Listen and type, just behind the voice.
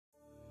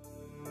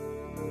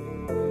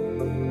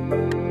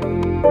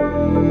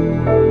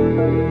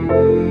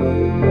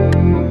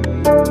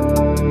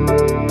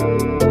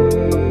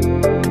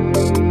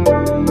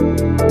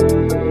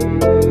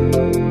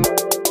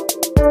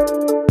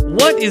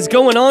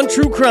going on,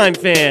 true crime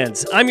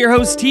fans? I'm your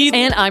host, Heath.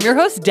 And I'm your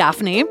host,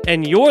 Daphne.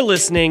 And you're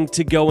listening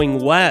to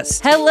Going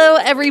West. Hello,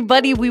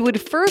 everybody. We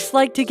would first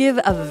like to give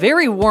a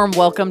very warm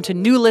welcome to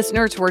new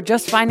listeners who are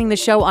just finding the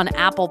show on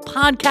Apple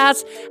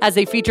Podcasts as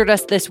they featured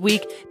us this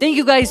week. Thank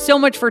you guys so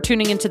much for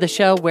tuning into the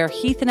show where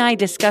Heath and I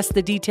discuss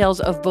the details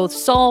of both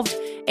solved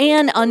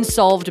and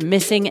unsolved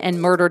missing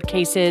and murdered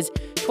cases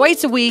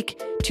twice a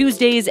week,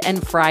 Tuesdays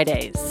and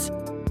Fridays.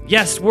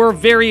 Yes, we're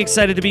very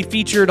excited to be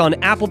featured on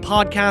Apple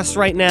Podcasts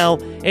right now.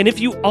 And if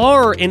you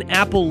are an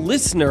Apple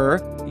listener,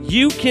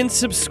 you can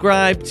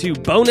subscribe to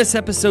bonus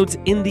episodes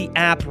in the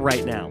app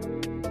right now.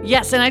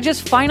 Yes, and I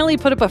just finally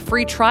put up a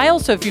free trial,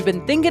 so if you've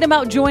been thinking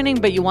about joining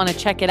but you want to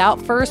check it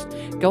out first,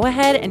 go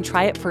ahead and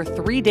try it for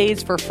 3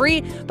 days for free.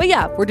 But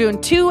yeah, we're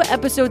doing 2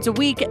 episodes a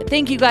week.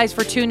 Thank you guys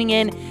for tuning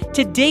in.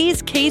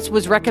 Today's case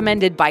was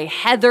recommended by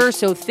Heather,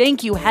 so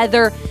thank you,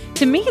 Heather.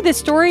 To me, this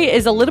story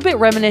is a little bit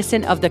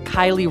reminiscent of the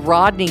Kylie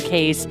Rodney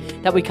case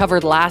that we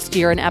covered last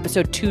year in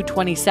episode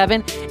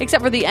 227,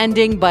 except for the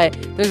ending, but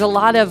there's a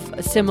lot of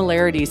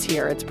similarities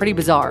here. It's pretty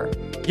bizarre.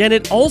 Yeah, and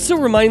it also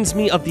reminds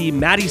me of the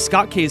Maddie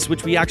Scott case,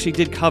 which we actually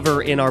did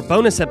cover in our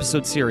bonus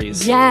episode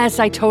series. Yes,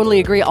 I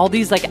totally agree. All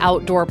these like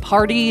outdoor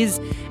parties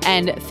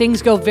and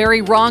things go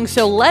very wrong.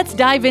 So let's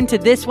dive into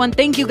this one.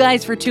 Thank you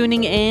guys for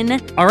tuning in.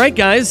 All right,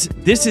 guys,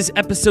 this is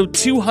episode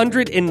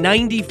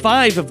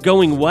 295 of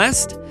Going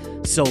West.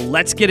 So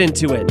let's get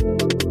into it.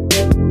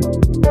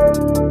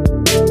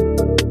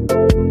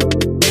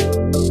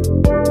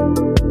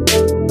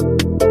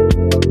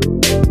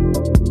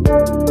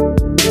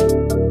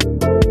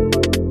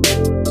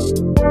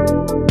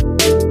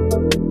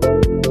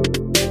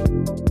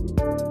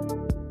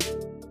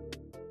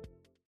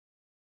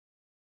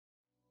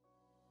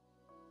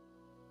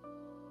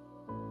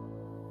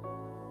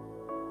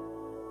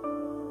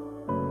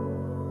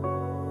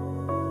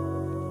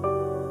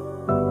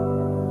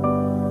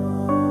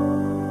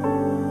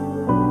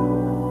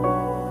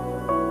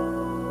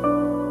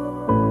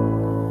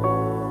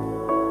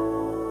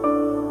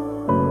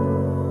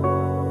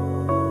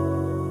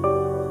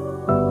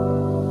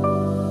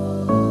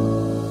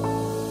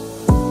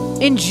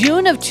 In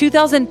June of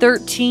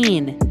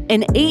 2013,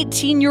 an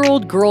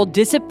 18-year-old girl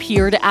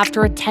disappeared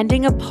after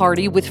attending a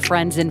party with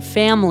friends and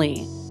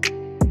family.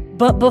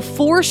 But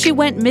before she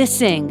went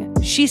missing,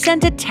 she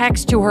sent a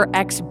text to her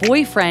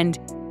ex-boyfriend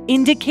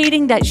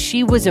indicating that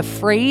she was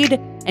afraid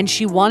and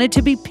she wanted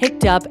to be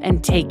picked up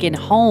and taken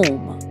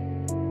home.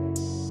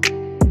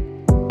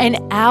 And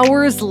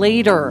hours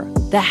later,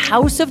 the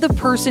house of the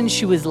person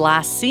she was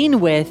last seen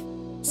with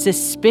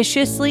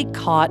suspiciously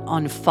caught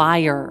on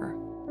fire.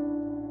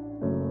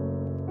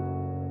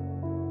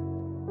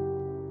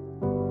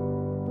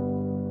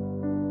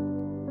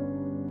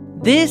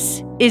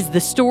 This is the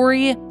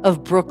story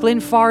of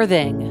Brookelyn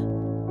Farthing.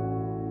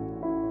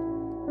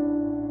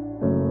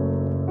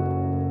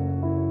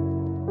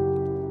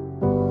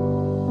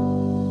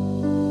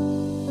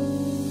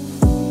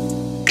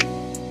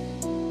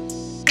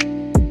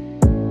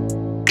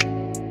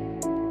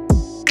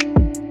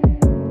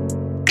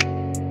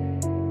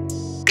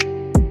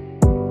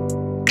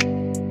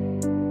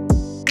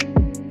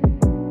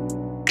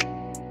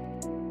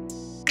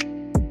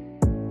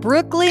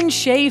 Brookelyn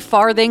Shea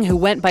Farthing, who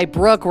went by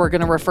Brooke, we're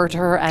going to refer to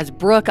her as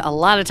Brooke a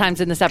lot of times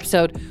in this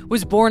episode,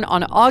 was born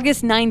on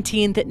August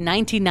 19th,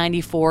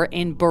 1994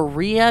 in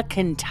Berea,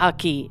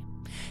 Kentucky.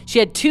 She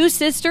had 2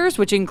 sisters,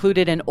 which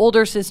included an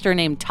older sister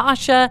named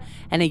Tasha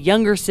and a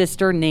younger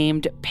sister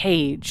named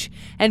Paige.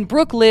 And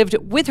Brooke lived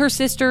with her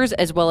sisters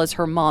as well as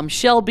her mom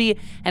Shelby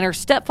and her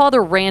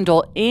stepfather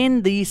Randall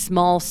in the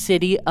small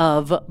city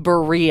of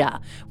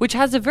Berea, which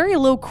has a very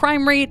low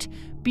crime rate,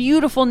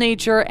 beautiful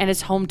nature, and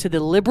is home to the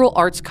liberal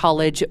arts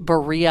college,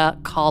 Berea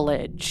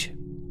College.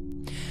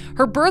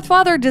 Her birth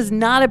father does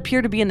not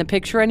appear to be in the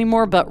picture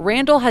anymore, but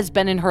Randall has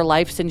been in her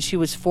life since she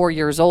was 4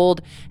 years old,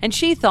 and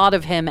she thought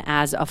of him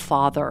as a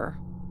father.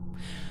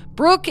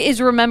 Brooke is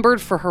remembered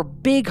for her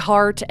big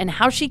heart and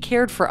how she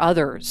cared for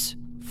others.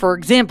 For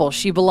example,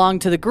 she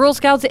belonged to the Girl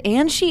Scouts,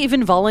 and she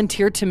even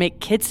volunteered to make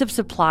kits of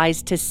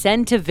supplies to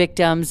send to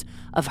victims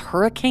of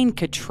Hurricane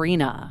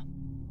Katrina.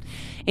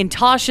 In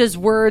Tasha's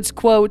words,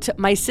 quote,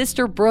 "My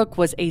sister Brooke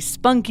was a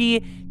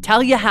spunky,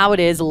 tell you how it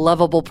is,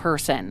 lovable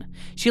person.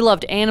 She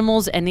loved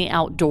animals and the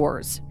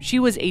outdoors. She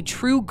was a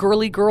true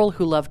girly girl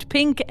who loved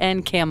pink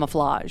and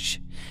camouflage.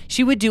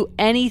 She would do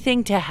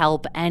anything to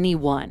help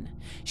anyone.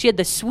 She had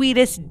the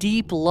sweetest,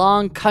 deep,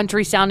 long,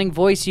 country-sounding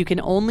voice you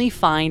can only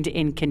find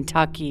in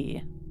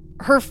Kentucky."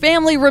 Her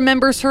family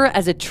remembers her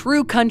as a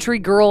true country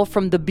girl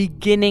from the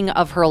beginning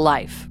of her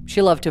life. She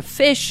loved to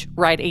fish,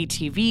 ride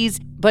ATVs,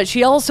 but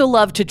she also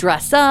loved to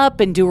dress up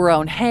and do her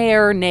own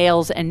hair,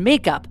 nails, and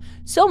makeup,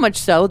 so much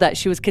so that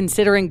she was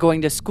considering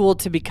going to school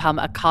to become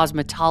a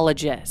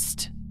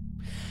cosmetologist.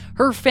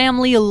 Her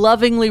family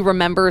lovingly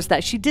remembers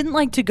that she didn't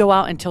like to go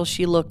out until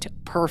she looked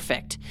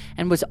perfect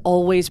and was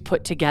always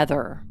put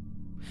together.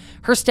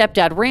 Her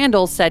stepdad,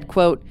 Randall, said,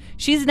 quote,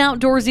 "She's an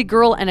outdoorsy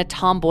girl and a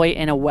tomboy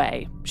in a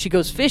way. She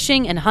goes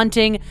fishing and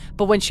hunting,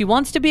 but when she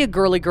wants to be a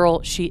girly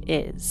girl, she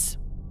is.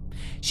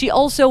 She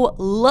also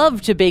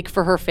loved to bake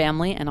for her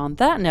family, and on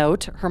that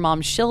note, her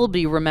mom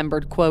Shelby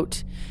remembered,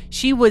 quote,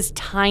 "She was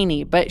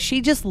tiny, but she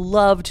just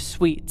loved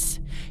sweets.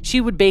 She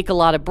would bake a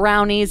lot of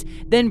brownies,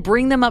 then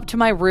bring them up to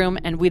my room,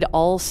 and we'd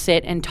all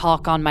sit and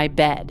talk on my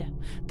bed.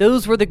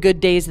 Those were the good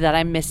days that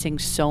I'm missing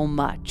so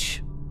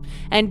much."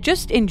 And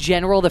just in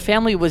general, the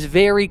family was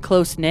very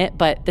close-knit,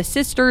 but the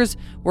sisters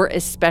were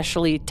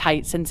especially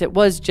tight since it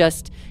was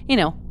just,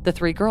 the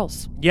three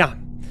girls. Yeah.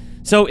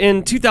 So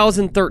in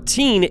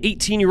 2013,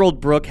 18-year-old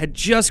Brooke had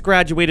just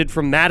graduated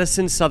from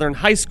Madison Southern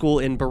High School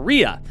in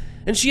Berea,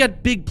 and she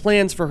had big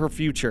plans for her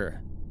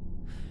future.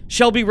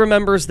 Shelby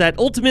remembers that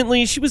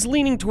ultimately she was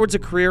leaning towards a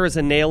career as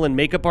a nail and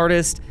makeup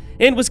artist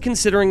and was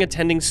considering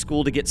attending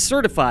school to get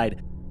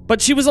certified, but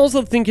she was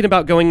also thinking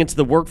about going into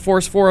the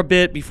workforce for a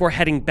bit before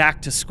heading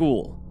back to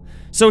school.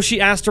 So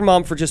she asked her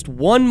mom for just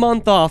 1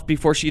 month off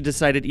before she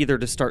decided either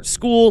to start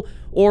school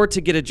or to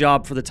get a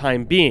job for the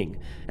time being,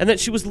 and that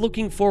she was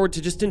looking forward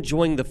to just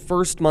enjoying the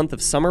first month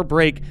of summer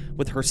break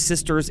with her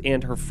sisters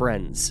and her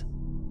friends.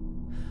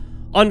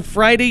 On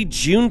Friday,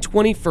 June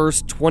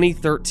 21st,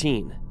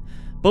 2013,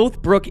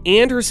 both Brooke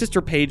and her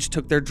sister Paige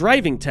took their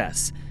driving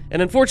tests,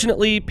 and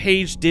unfortunately,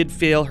 Paige did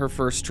fail her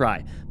first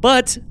try,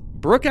 but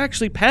Brooke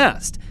actually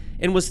passed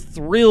and was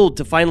thrilled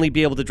to finally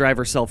be able to drive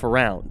herself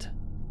around.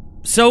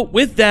 So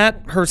with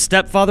that, her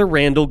stepfather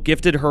Randall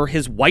gifted her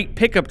his white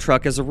pickup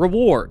truck as a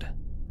reward.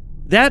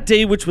 That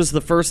day, which was the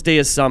first day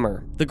of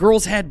summer, the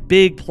girls had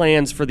big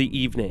plans for the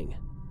evening.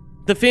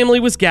 The family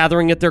was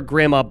gathering at their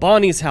grandma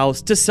Bonnie's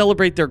house to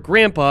celebrate their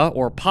grandpa,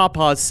 or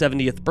Papa's,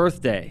 70th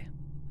birthday.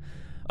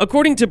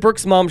 According to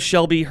Brooke's mom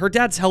Shelby, her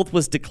dad's health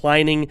was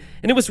declining,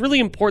 and it was really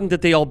important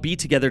that they all be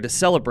together to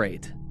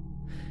celebrate.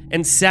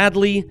 And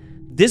sadly,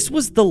 this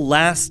was the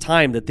last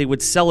time that they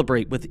would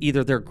celebrate with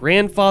either their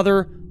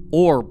grandfather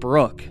or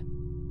Brooke.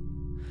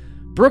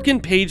 Brooke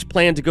and Paige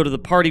planned to go to the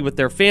party with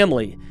their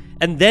family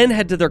and then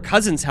head to their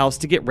cousin's house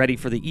to get ready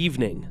for the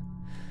evening.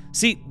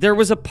 See, there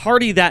was a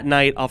party that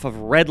night off of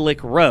Red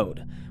Lick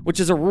Road, which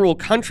is a rural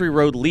country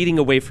road leading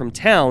away from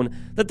town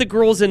that the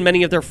girls and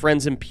many of their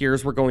friends and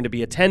peers were going to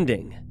be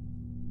attending.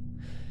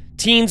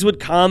 Teens would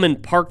come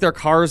and park their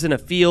cars in a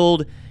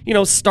field,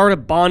 start a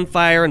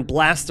bonfire and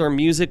blast their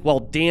music while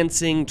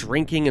dancing,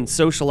 drinking, and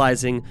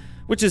socializing,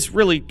 which is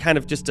really kind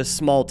of just a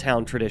small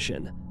town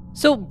tradition.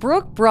 So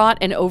Brooke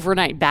brought an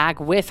overnight bag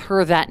with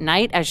her that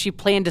night as she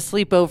planned to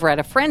sleep over at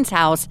a friend's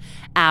house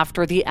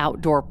after the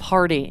outdoor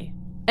party.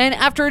 And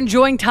after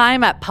enjoying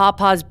time at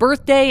Papa's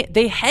birthday,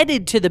 they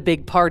headed to the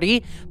big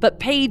party, but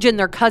Paige and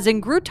their cousin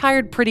grew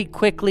tired pretty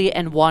quickly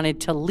and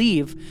wanted to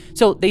leave.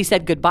 So they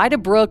said goodbye to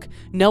Brooke,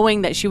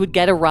 knowing that she would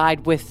get a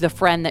ride with the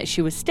friend that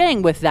she was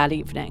staying with that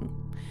evening.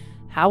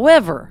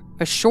 However,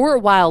 a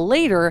short while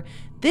later,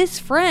 this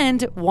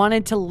friend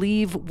wanted to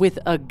leave with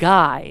a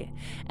guy.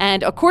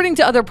 And according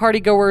to other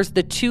partygoers,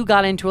 the two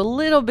got into a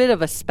little bit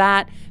of a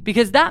spat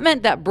because that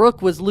meant that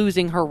Brooke was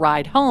losing her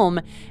ride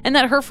home and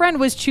that her friend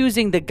was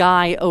choosing the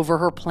guy over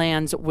her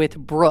plans with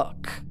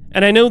Brooke.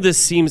 And I know this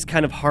seems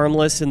kind of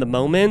harmless in the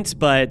moment,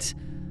 but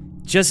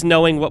just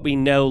knowing what we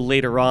know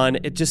later on,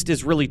 it just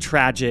is really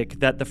tragic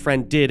that the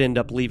friend did end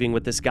up leaving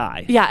with this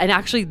guy. Yeah, and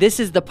actually this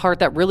is the part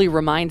that really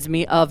reminds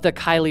me of the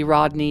Kylie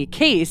Rodney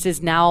case,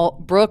 is now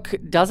Brooke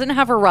doesn't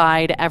have a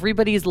ride,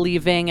 everybody's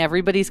leaving,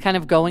 everybody's kind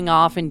of going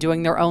off and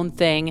doing their own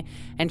thing,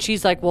 and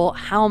she's like, well,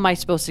 how am I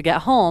supposed to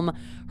get home?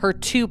 Her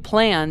two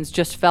plans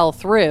just fell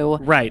through.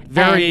 Right,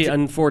 very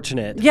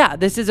unfortunate. Yeah,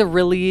 this is a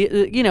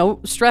really,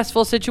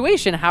 stressful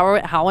situation.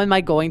 How am I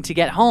going to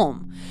get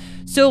home?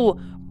 So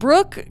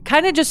Brooke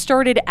kind of just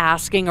started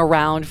asking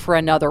around for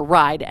another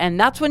ride, and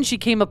that's when she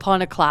came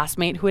upon a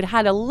classmate who had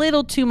had a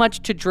little too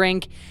much to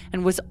drink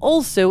and was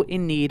also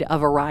in need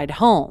of a ride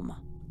home.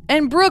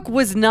 And Brooke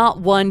was not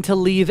one to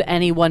leave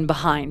anyone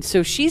behind,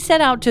 so she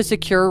set out to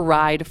secure a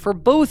ride for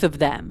both of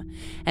them.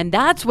 And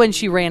that's when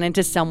she ran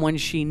into someone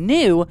she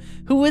knew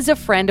who was a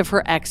friend of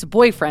her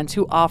ex-boyfriend's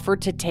who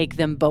offered to take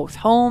them both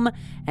home,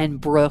 and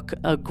Brooke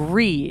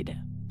agreed.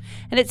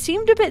 And it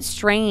seemed a bit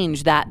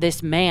strange that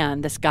this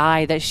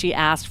guy that she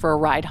asked for a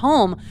ride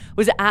home,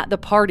 was at the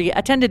party,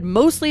 attended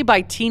mostly by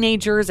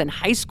teenagers and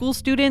high school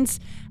students,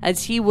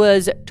 as he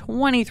was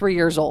 23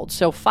 years old,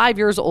 so 5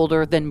 years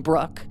older than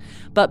Brooke.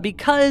 But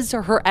because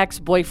her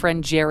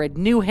ex-boyfriend Jared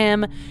knew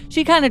him,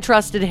 she kind of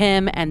trusted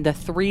him, and the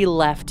three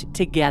left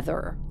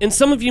together. And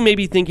some of you may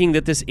be thinking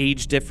that this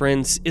age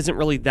difference isn't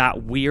really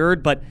that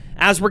weird, but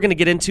as we're going to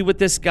get into with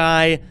this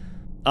guy,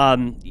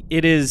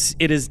 it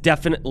is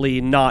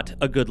definitely not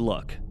a good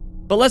look.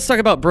 But let's talk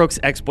about Brooke's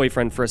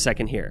ex-boyfriend for a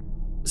second here.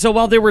 So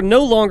while they were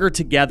no longer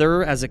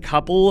together as a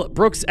couple,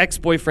 Brooke's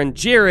ex-boyfriend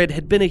Jared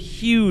had been a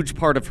huge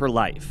part of her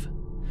life.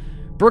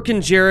 Brooke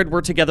and Jared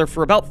were together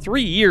for about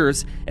 3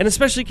 years, and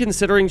especially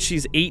considering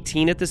she's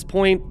 18 at this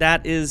point,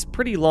 that is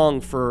pretty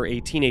long for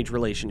a teenage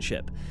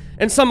relationship.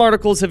 And some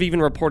articles have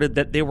even reported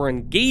that they were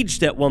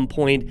engaged at one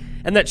point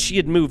and that she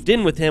had moved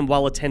in with him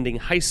while attending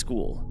high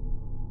school.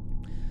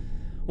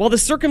 While the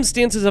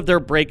circumstances of their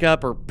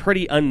breakup are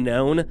pretty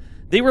unknown,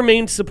 they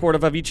remained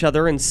supportive of each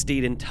other and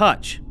stayed in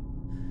touch.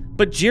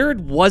 But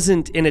Jared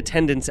wasn't in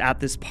attendance at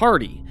this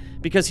party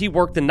because he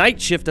worked the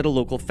night shift at a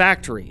local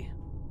factory.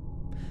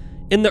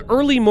 In the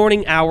early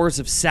morning hours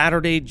of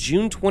Saturday,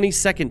 June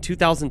 22,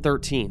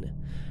 2013,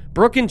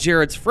 Brooke and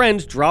Jared's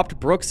friend dropped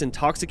Brooke's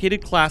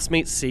intoxicated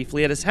classmate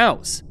safely at his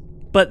house.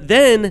 But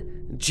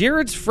then,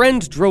 Jared's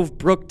friend drove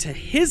Brooke to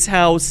his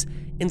house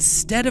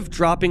instead of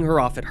dropping her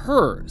off at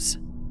hers.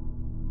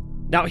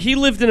 Now, he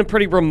lived in a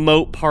pretty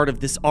remote part of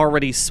this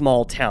already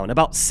small town,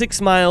 about 6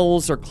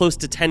 miles or close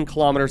to 10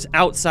 kilometers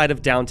outside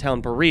of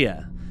downtown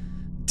Berea.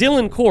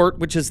 Dillon Court,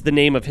 which is the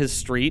name of his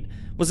street,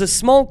 was a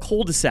small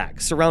cul-de-sac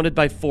surrounded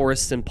by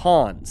forests and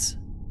ponds.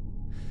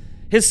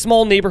 His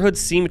small neighborhood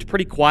seemed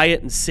pretty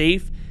quiet and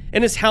safe,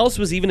 and his house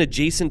was even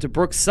adjacent to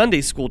Brooke's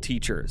Sunday school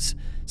teachers,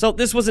 so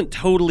this wasn't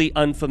totally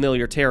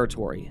unfamiliar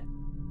territory.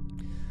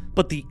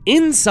 But the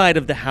inside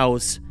of the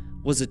house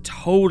was a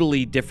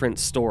totally different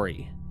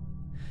story.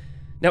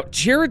 Now,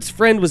 Jared's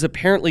friend was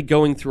apparently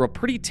going through a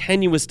pretty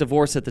tenuous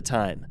divorce at the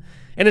time,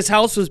 and his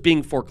house was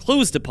being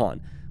foreclosed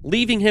upon,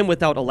 leaving him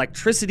without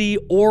electricity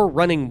or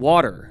running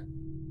water.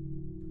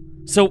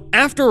 So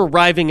after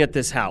arriving at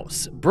this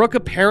house, Brooke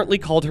apparently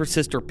called her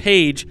sister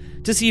Paige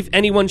to see if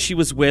anyone she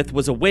was with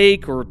was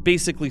awake or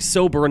basically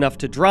sober enough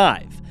to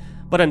drive.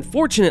 But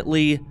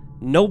unfortunately,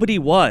 nobody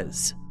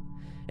was.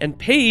 And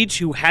Paige,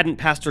 who hadn't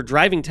passed her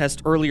driving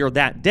test earlier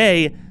that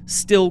day,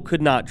 still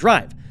could not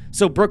drive.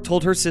 So Brooke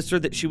told her sister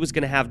that she was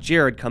going to have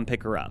Jared come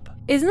pick her up.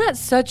 Isn't that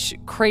such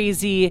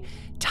crazy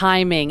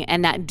timing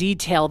and that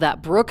detail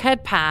that Brooke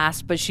had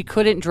passed, but she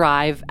couldn't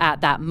drive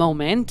at that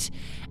moment,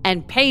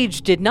 and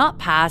Paige did not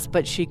pass,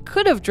 but she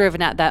could have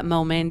driven at that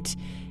moment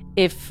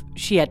if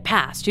she had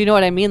passed. You know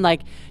what I mean?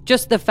 Like,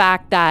 just the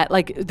fact that,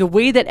 like, the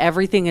way that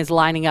everything is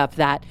lining up,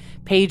 that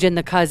Paige and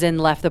the cousin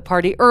left the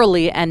party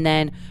early, and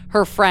then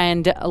her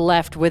friend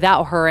left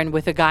without her and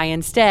with a guy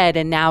instead,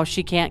 and now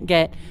she can't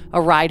get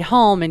a ride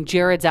home, and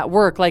Jared's at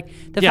work. Like,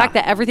 the fact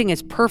that everything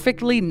is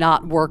perfectly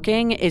not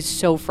working is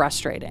so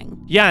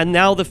frustrating. Yeah, and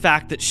now the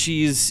fact that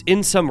she's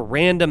in some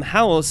random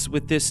house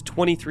with this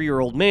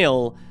 23-year-old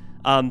male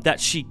that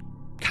she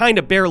kind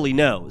of barely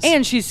knows.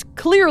 And she's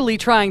clearly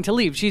trying to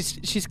leave.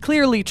 She's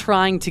clearly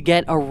trying to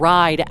get a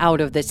ride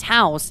out of this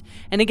house.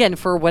 And again,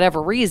 for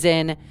whatever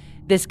reason,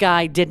 this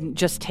guy didn't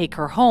just take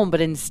her home,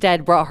 but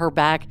instead brought her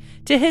back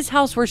to his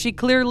house where she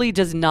clearly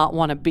does not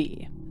want to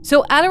be.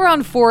 So at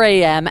around 4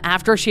 a.m.,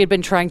 after she had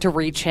been trying to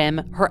reach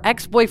him, her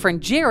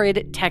ex-boyfriend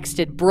Jared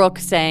texted Brooke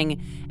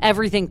saying,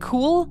 "Everything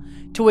cool?"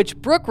 To which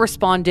Brooke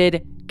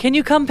responded, "Can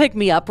you come pick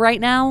me up right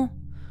now?"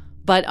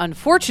 But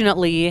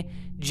unfortunately,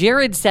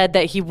 Jared said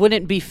that he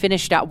wouldn't be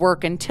finished at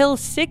work until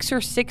 6 or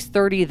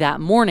 6:30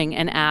 that morning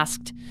and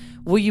asked,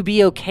 "Will you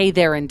be okay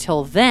there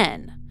until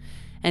then?"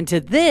 And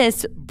to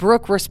this,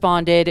 Brooke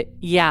responded,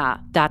 "Yeah,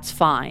 that's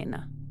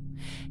fine."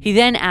 He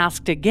then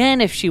asked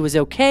again if she was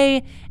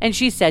okay, and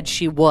she said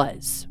she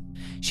was.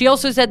 She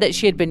also said that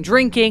she had been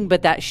drinking,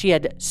 but that she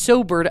had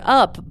sobered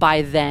up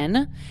by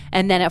then.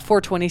 And then at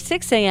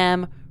 4:26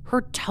 a.m.,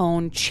 her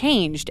tone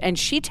changed, and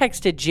she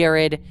texted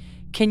Jared,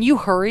 "Can you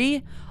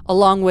hurry?"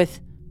 along with,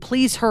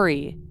 "Please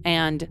hurry,"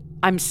 and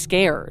 "I'm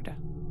scared."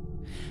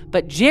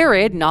 But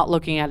Jared, not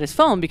looking at his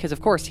phone because, of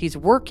course, he's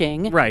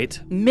working,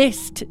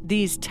 missed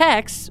these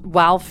texts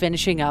while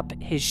finishing up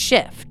his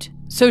shift.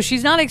 So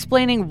she's not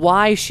explaining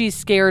why she's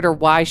scared or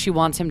why she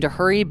wants him to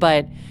hurry,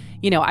 but,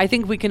 you know, I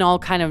think we can all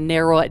kind of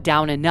narrow it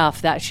down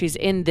enough that she's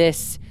in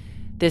this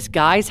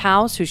guy's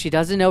house who she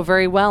doesn't know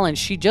very well, and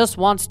she just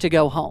wants to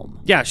go home.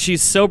 Yeah,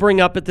 she's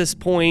sobering up at this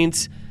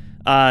point.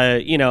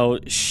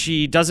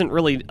 She doesn't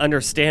really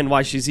understand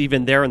why she's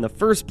even there in the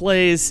first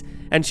place.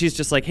 And she's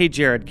just like, "Hey,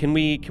 Jared, can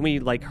we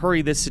like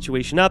hurry this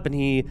situation up?" And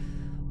he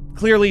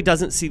clearly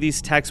doesn't see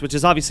these texts, which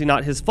is obviously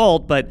not his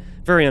fault, but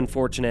very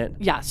unfortunate.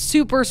 Yeah,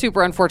 super,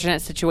 super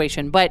unfortunate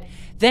situation. But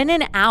then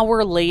an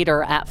hour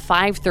later at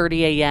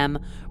 5:30 a.m.,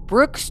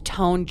 Brooke's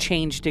tone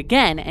changed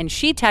again, and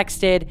she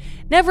texted,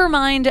 "Never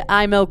mind,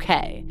 I'm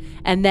okay."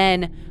 And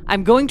then,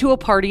 "I'm going to a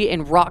party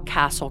in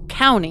Rockcastle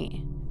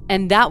County."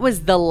 And that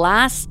was the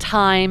last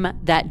time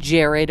that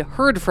Jared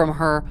heard from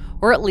her,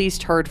 or at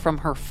least heard from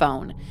her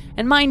phone.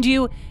 And mind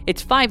you,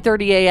 it's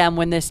 5:30 a.m.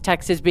 when this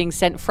text is being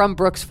sent from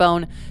Brooke's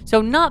phone, so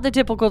not the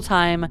typical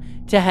time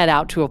to head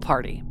out to a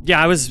party.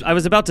 Yeah, I was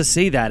about to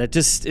say that.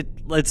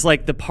 It's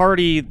like the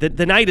party,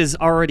 the night is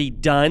already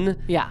done.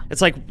 Yeah.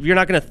 It's like you're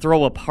not going to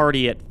throw a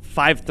party at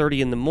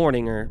 5:30 in the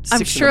morning or 6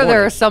 I'm sure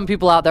there are some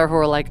people out there who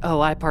are like,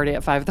 "Oh, I party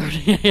at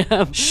 5:30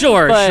 a.m.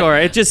 Sure.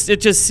 It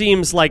just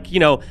seems like,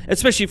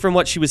 especially from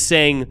what she was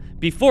saying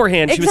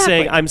beforehand, she was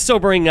saying, "I'm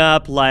sobering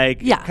up,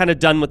 kind of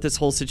done with this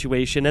whole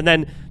situation." And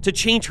then to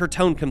change her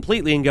tone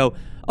completely and go,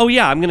 "Oh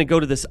yeah, I'm going to go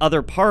to this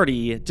other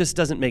party," it just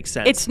doesn't make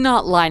sense. It's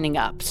not lining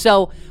up.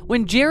 So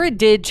when Jared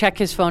did check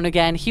his phone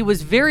again, he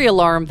was very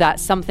alarmed that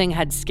something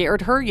had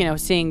scared her,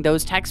 seeing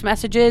those text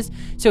messages.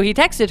 So he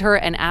texted her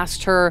and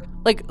asked her,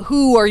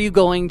 "Who are you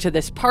going to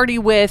this party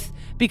with?"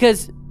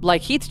 Because,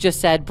 like Heath just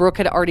said, Brooke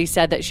had already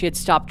said that she had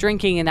stopped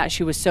drinking and that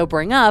she was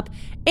sobering up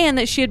and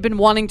that she had been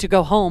wanting to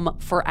go home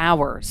for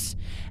hours.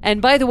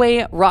 And by the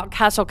way,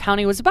 Rockcastle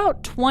County was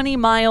about 20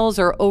 miles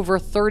or over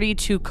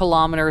 32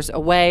 kilometers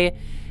away.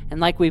 And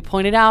like we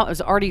pointed out, it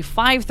was already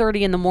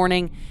 5:30 in the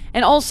morning.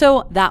 And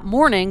also that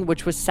morning,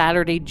 which was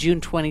Saturday,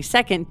 June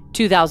 22nd,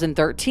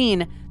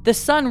 2013, the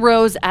sun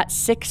rose at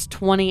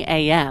 6:20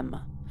 a.m.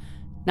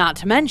 Not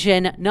to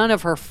mention, none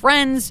of her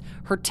friends,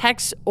 her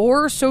texts,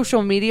 or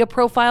social media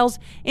profiles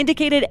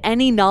indicated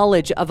any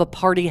knowledge of a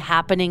party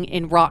happening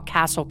in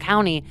Rockcastle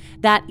County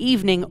that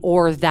evening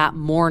or that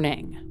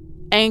morning.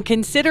 And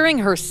considering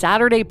her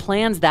Saturday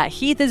plans that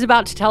Heath is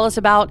about to tell us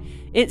about,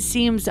 it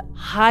seems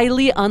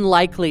highly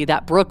unlikely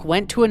that Brooke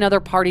went to another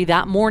party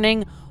that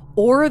morning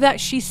or that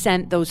she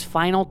sent those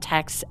final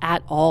texts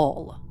at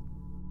all.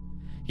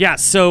 Yeah,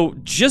 so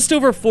just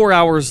over 4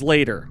 hours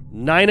later,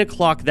 9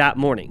 o'clock that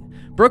morning,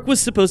 Brooke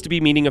was supposed to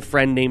be meeting a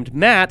friend named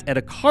Matt at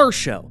a car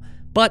show,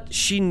 but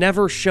she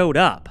never showed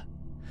up.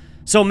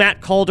 So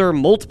Matt called her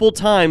multiple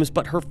times,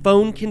 but her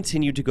phone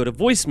continued to go to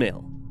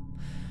voicemail.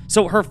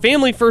 So her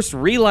family first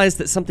realized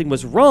that something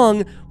was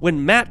wrong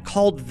when Matt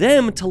called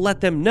them to let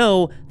them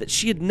know that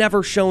she had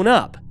never shown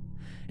up.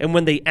 And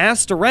when they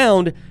asked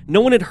around,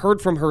 no one had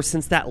heard from her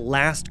since that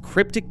last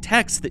cryptic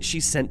text that she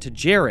sent to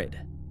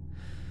Jared.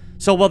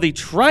 So while they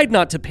tried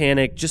not to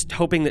panic, just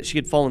hoping that she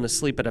had fallen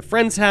asleep at a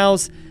friend's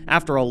house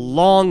after a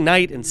long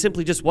night and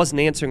simply just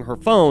wasn't answering her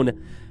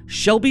phone,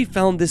 Shelby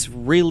found this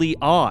really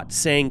odd,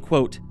 saying,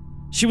 quote,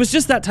 "She was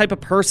just that type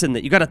of person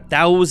that you got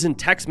 1,000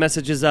 text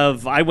messages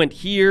of, I went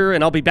here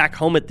and I'll be back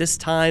home at this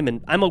time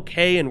and I'm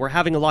okay and we're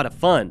having a lot of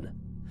fun."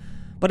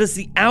 But as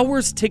the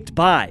hours ticked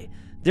by,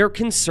 their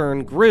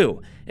concern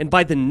grew, and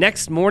by the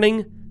next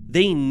morning,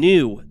 they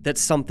knew that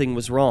something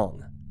was wrong.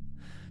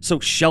 So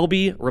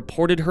Shelby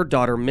reported her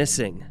daughter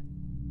missing.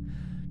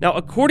 Now,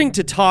 according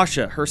to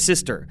Tasha, her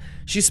sister,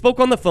 she spoke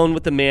on the phone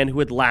with the man who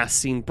had last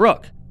seen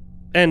Brooke.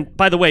 And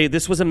by the way,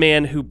 this was a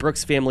man who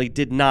Brooke's family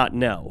did not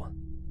know.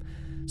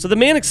 So the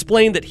man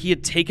explained that he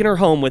had taken her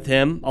home with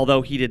him,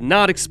 although he did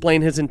not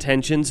explain his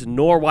intentions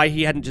nor why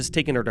he hadn't just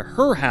taken her to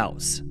her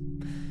house.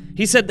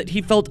 He said that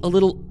he felt a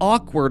little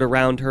awkward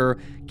around her,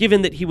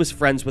 given that he was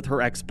friends with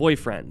her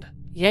ex-boyfriend.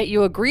 Yet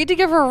you agreed to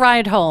give her a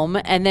ride home,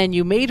 and then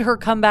you made her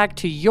come back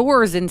to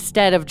yours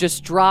instead of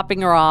just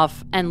dropping her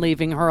off and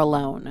leaving her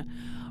alone.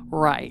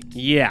 Right.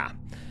 Yeah.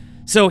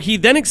 So he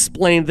then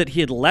explained that he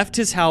had left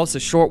his house a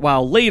short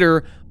while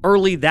later,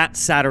 early that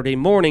Saturday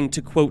morning,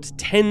 to, quote,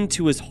 tend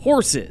to his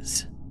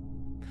horses.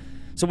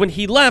 So when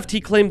he left, he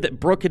claimed that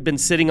Brooke had been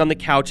sitting on the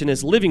couch in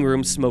his living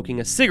room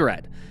smoking a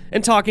cigarette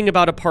and talking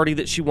about a party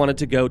that she wanted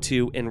to go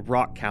to in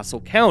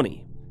Rockcastle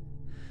County.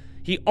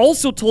 He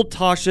also told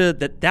Tasha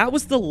that that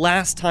was the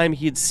last time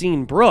he had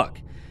seen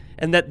Brooke,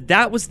 and that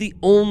that was the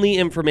only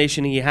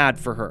information he had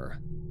for her.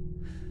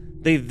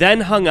 They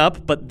then hung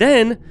up, but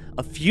then,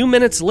 a few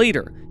minutes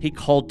later, he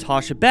called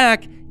Tasha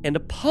back and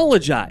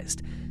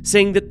apologized,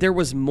 saying that there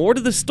was more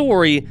to the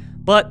story,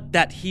 but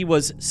that he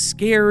was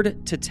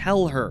scared to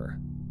tell her.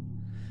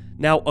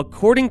 Now,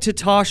 according to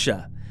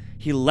Tasha,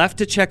 he left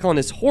to check on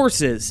his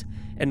horses,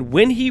 and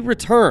when he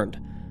returned,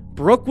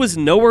 Brooke was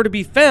nowhere to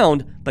be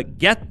found, but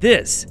get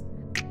this,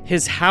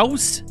 his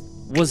house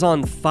was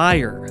on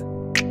fire.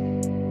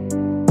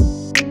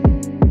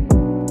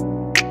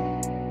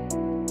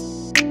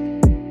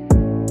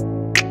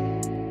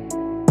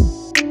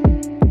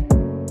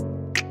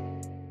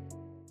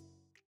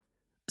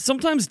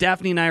 Sometimes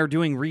Daphne and I are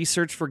doing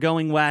research for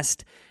Going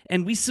West,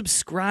 and we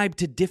subscribe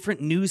to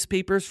different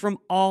newspapers from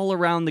all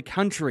around the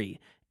country,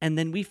 and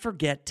then we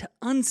forget to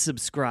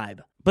unsubscribe.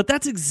 But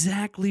that's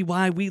exactly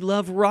why we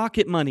love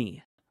Rocket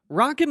Money.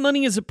 Rocket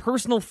Money is a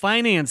personal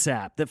finance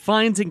app that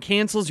finds and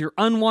cancels your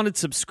unwanted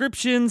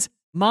subscriptions,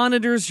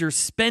 monitors your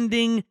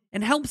spending,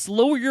 and helps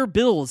lower your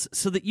bills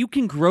so that you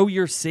can grow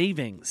your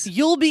savings.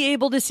 You'll be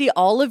able to see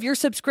all of your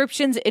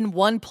subscriptions in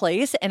one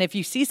place, and if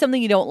you see something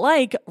you don't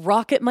like,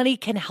 Rocket Money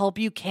can help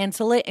you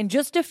cancel it in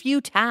just a few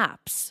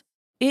taps.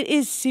 It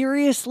is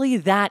seriously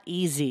that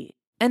easy.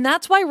 And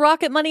that's why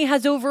Rocket Money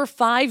has over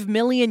 5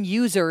 million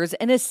users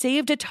and has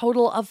saved a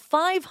total of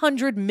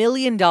 $500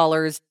 million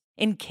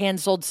in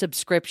canceled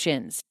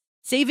subscriptions,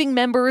 saving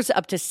members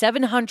up to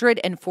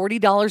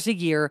 $740 a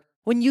year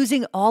when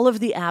using all of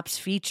the app's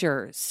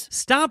features.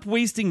 Stop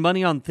wasting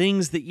money on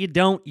things that you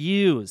don't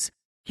use.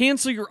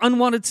 Cancel your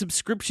unwanted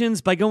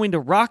subscriptions by going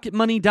to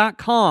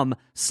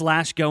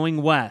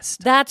rocketmoney.com/goingwest.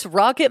 That's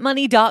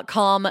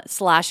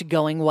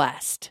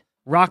rocketmoney.com/goingwest.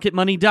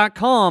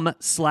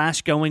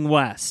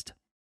 rocketmoney.com/goingwest.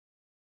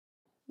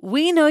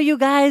 We know you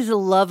guys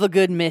love a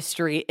good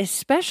mystery,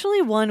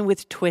 especially one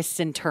with twists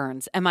and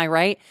turns. Am I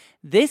right?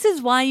 This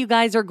is why you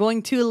guys are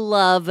going to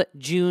love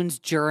June's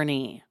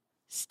journey.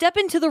 Step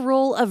into the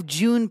role of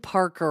June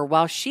Parker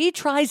while she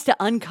tries to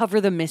uncover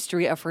the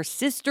mystery of her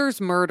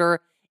sister's murder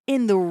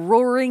in the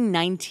roaring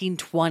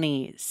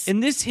 1920s.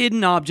 In this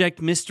hidden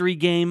object mystery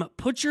game,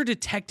 put your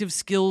detective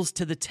skills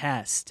to the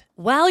test.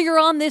 While you're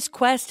on this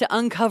quest to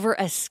uncover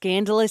a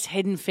scandalous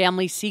hidden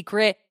family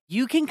secret,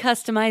 You can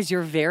customize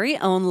your very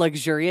own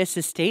luxurious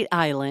estate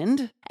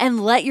island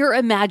and let your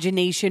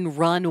imagination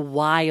run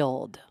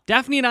wild.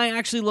 Daphne and I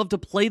actually love to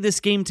play this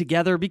game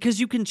together because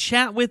you can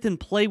chat with and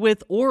play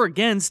with or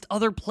against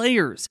other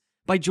players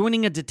by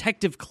joining a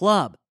detective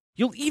club.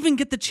 You'll even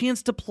get the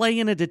chance to play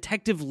in a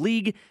detective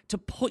league to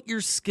put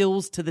your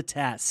skills to the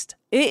test.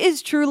 It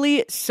is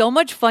truly so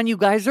much fun. You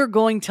guys are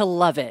going to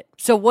love it.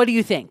 So what do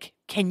you think?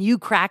 Can you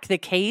crack the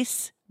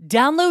case?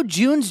 Download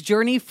June's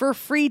Journey for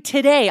free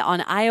today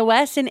on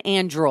iOS and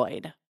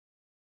Android.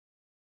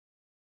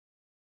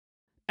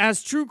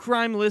 As true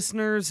crime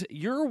listeners,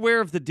 you're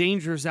aware of the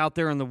dangers out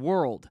there in the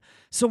world.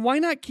 So why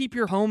not keep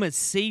your home as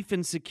safe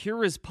and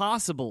secure as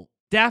possible?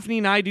 Daphne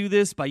and I do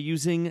this by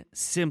using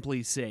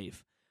Simply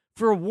Safe.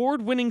 For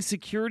award-winning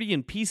security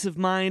and peace of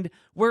mind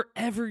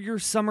wherever your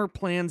summer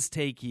plans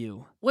take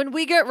you. When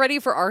we get ready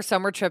for our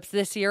summer trips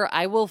this year,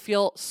 I will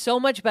feel so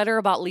much better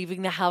about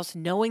leaving the house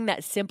knowing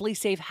that Simply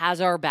Safe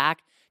has our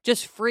back,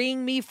 just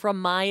freeing me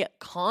from my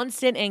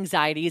constant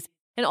anxieties.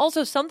 And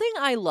also something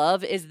I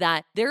love is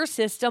that their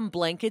system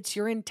blankets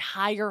your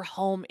entire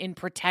home in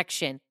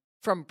protection,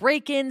 from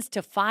break-ins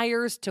to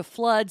fires to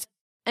floods.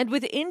 And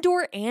with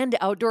indoor and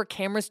outdoor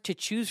cameras to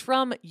choose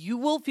from, you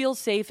will feel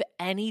safe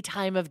any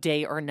time of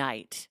day or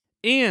night.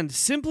 And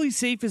Simply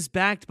Safe is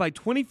backed by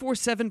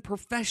 24/7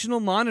 professional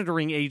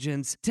monitoring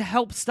agents to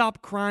help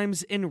stop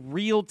crimes in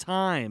real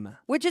time.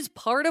 Which is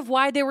part of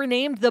why they were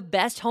named the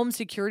best home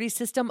security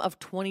system of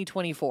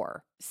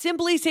 2024.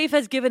 Simply Safe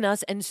has given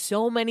us and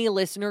so many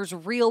listeners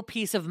real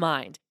peace of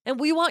mind, and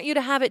we want you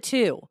to have it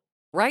too.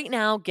 Right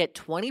now, get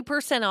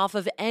 20% off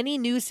of any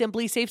new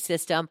Simply Safe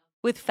system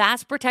with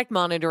Fast Protect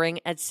monitoring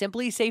at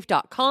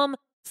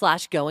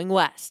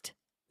simplysafe.com/goingwest.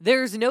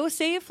 There's no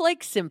safe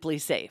like Simply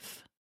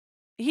Safe.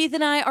 Heath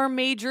and I are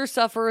major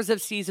sufferers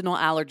of seasonal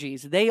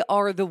allergies. They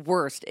are the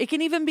worst. It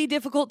can even be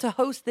difficult to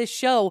host this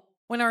show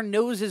when our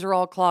noses are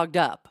all clogged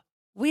up.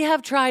 We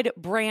have tried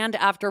brand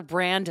after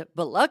brand,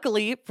 but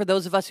luckily, for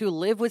those of us who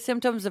live with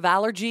symptoms of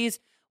allergies,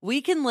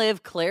 we can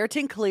live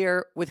Claritin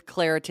Clear with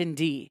Claritin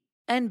D.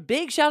 And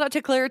big shout out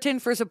to Claritin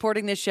for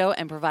supporting this show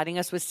and providing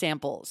us with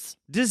samples.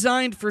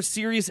 Designed for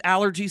serious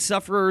allergy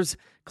sufferers,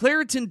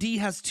 Claritin D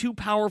has 2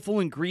 powerful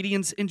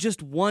ingredients in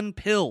just 1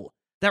 pill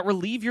that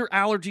relieve your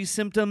allergy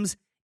symptoms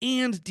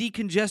and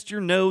decongest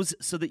your nose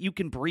so that you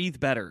can breathe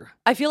better.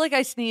 I feel like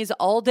I sneeze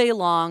all day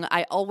long.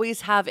 I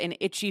always have an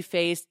itchy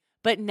face,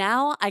 but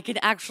now I can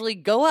actually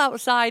go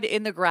outside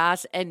in the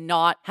grass and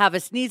not have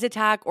a sneeze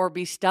attack or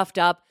be stuffed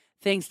up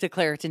thanks to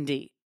Claritin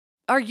D.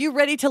 Are you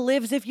ready to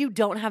live as if you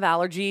don't have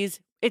allergies?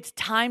 It's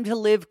time to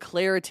live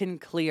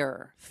Claritin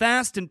Clear.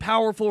 Fast and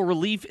powerful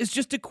relief is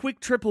just a quick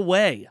trip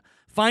away.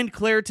 Find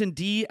Claritin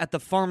D at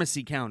the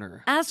pharmacy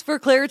counter. Ask for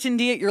Claritin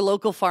D at your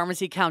local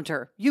pharmacy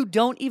counter. You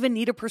don't even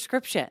need a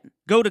prescription.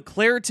 Go to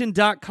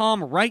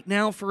Claritin.com right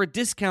now for a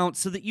discount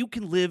so that you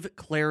can live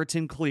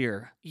Claritin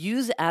Clear.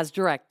 Use as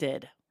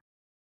directed.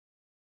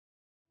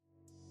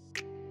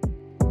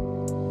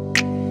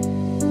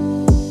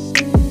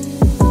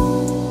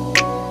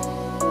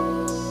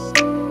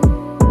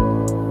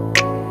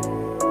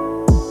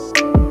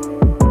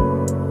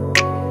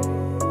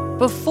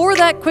 Before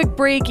that quick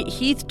break,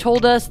 Heath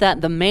told us that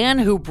the man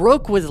who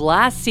Brooke was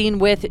last seen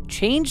with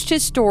changed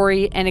his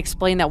story and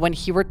explained that when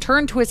he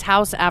returned to his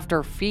house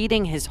after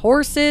feeding his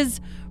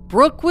horses,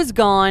 Brooke was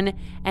gone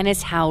and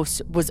his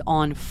house was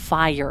on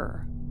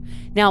fire.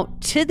 Now,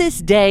 to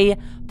this day,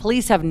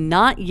 police have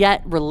not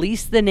yet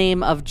released the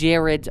name of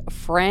Jared's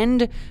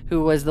friend, who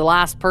was the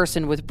last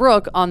person with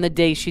Brooke on the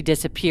day she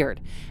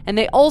disappeared. And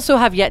they also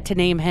have yet to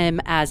name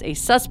him as a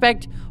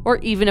suspect or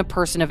even a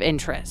person of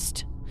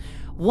interest.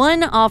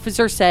 One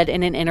officer said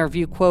in an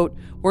interview, quote,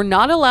 "We're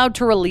not allowed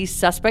to release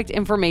suspect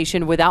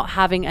information without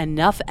having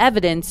enough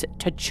evidence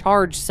to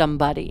charge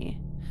somebody.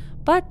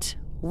 But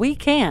we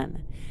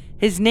can."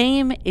 His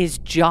name is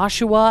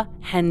Joshua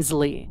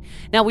Hensley.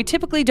 Now, we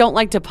typically don't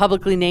like to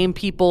publicly name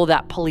people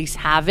that police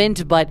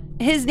haven't, but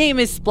his name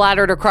is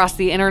splattered across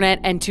the internet,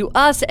 and to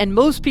us and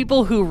most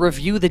people who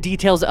review the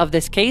details of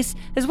this case,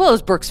 as well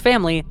as Brooke's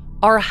family,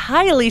 are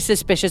highly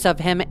suspicious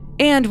of him,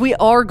 and we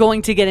are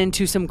going to get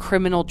into some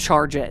criminal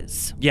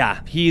charges.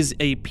 Yeah, he's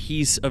a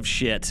piece of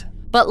shit.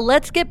 But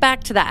let's get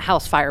back to that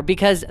house fire,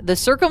 because the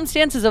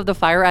circumstances of the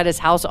fire at his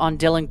house on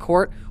Dillon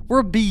Court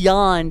were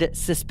beyond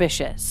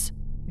suspicious.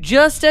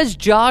 Just as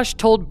Josh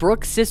told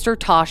Brooke's sister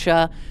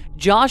Tasha,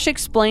 Josh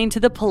explained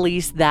to the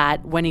police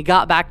that when he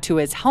got back to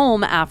his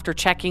home after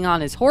checking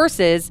on his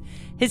horses,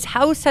 his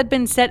house had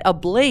been set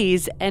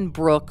ablaze and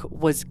Brooke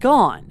was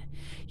gone.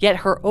 Yet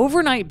her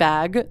overnight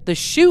bag, the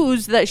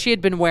shoes that she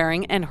had been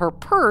wearing, and her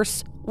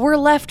purse were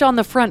left on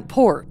the front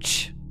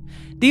porch.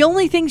 The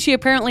only thing she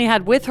apparently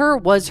had with her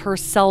was her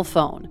cell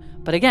phone.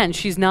 But again,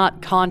 she's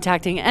not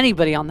contacting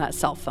anybody on that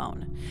cell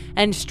phone.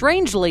 And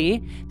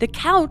strangely, the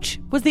couch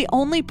was the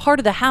only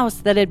part of the house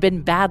that had been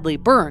badly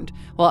burned,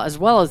 well, as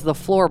well as the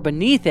floor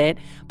beneath it,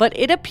 but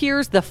it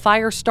appears the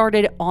fire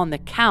started on the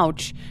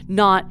couch,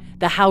 not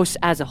the house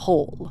as a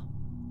whole.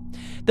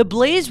 The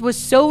blaze was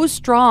so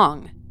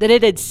strong that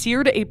it had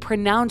seared a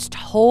pronounced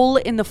hole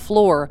in the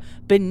floor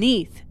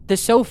beneath the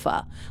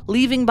sofa,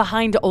 leaving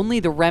behind only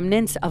the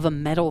remnants of a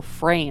metal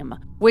frame,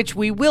 which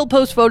we will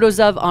post photos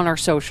of on our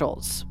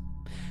socials.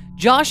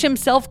 Josh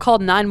himself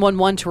called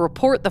 911 to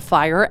report the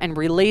fire and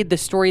relayed the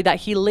story that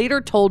he later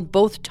told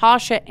both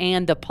Tasha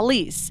and the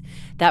police,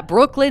 that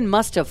Brookelyn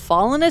must have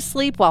fallen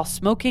asleep while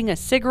smoking a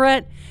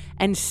cigarette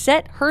and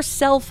set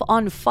herself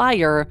on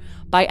fire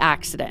by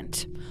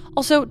accident.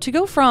 Also, to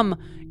go from,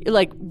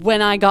 like,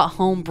 when I got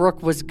home,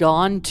 Brooke was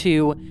gone,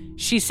 to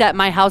she set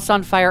my house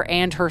on fire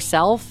and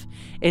herself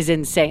is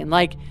insane.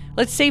 Like,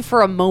 let's say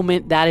for a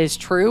moment that is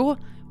true.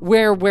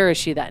 Where is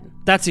she then?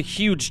 That's a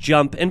huge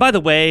jump. And by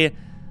the way,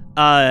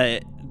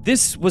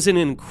 this was an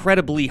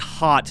incredibly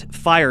hot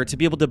fire. To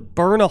be able to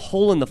burn a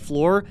hole in the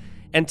floor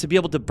and to be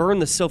able to burn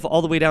the sofa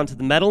all the way down to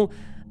the metal,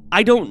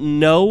 I don't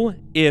know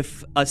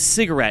if a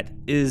cigarette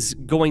is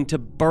going to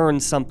burn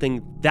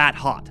something that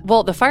hot.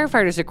 Well, the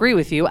firefighters agree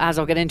with you, as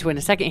I'll get into in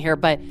a second here,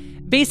 but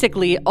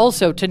basically,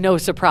 also to no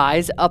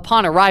surprise,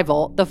 upon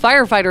arrival, the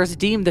firefighters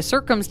deemed the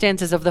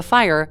circumstances of the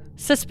fire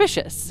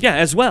suspicious. Yeah,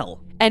 as well.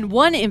 And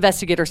one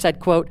investigator said,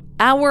 quote,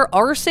 "Our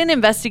arson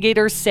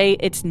investigators say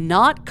it's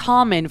not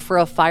common for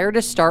a fire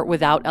to start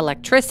without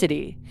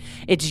electricity.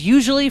 It's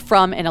usually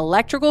from an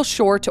electrical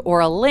short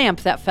or a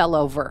lamp that fell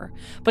over.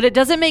 But it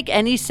doesn't make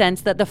any sense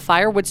that the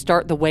fire would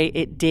start the way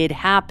it did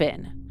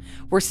happen.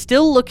 We're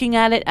still looking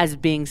at it as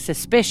being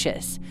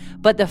suspicious.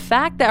 But the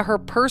fact that her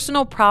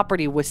personal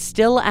property was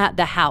still at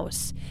the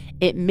house,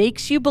 it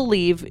makes you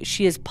believe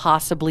she is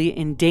possibly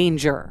in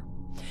danger."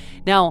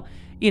 Now,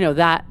 you know,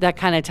 that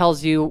kind of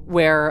tells you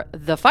where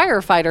the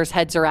firefighters'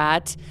 heads are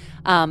at.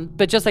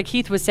 But just like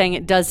Heath was saying,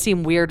 it does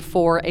seem weird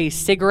for a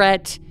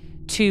cigarette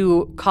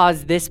to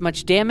cause this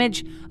much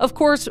damage. Of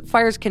course,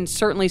 fires can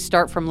certainly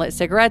start from lit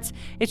cigarettes.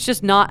 It's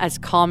just not as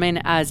common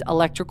as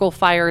electrical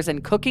fires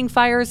and cooking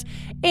fires.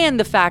 And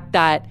the fact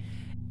that,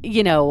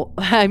 you know,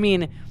 I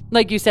mean,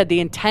 like you said, the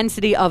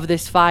intensity of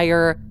this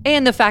fire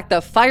and the fact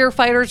that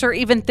firefighters are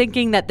even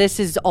thinking that this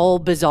is all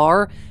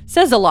bizarre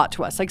says a lot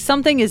to us. Like,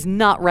 something is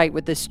not right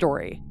with this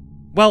story.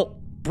 Well,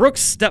 Brooke's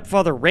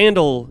stepfather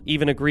Randall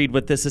even agreed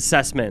with this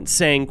assessment,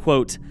 saying,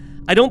 quote,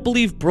 "I don't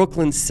believe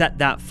Brookelyn set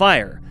that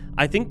fire.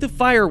 I think the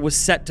fire was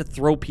set to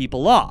throw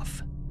people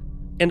off."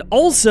 And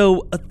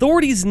also,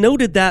 authorities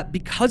noted that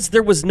because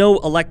there was no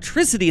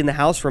electricity in the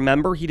house,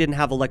 remember, he didn't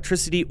have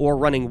electricity or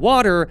running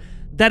water,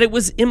 that it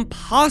was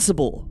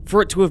impossible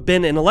for it to have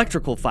been an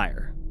electrical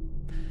fire.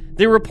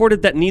 They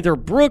reported that neither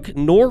Brooke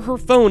nor her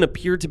phone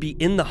appeared to be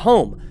in the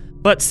home,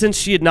 but since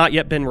she had not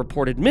yet been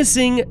reported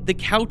missing, the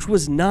couch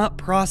was not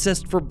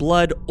processed for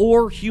blood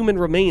or human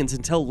remains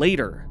until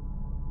later.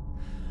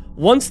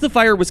 Once the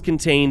fire was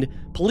contained,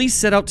 police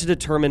set out to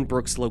determine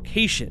Brooke's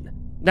location.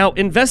 Now,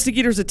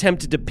 investigators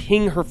attempted to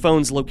ping her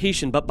phone's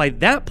location, but by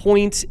that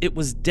point, it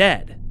was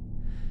dead.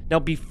 Now,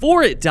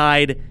 before it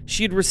died,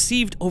 she had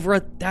received over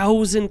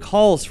 1,000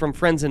 calls from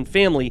friends and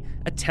family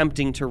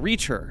attempting to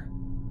reach her.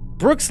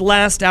 Brooke's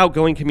last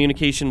outgoing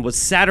communication was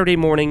Saturday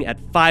morning at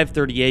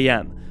 5:30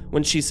 a.m.,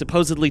 when she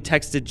supposedly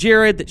texted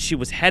Jared that she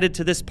was headed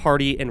to this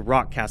party in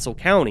Rockcastle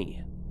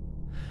County.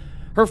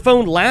 Her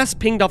phone last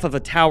pinged off of a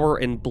tower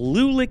in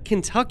Blue Lick,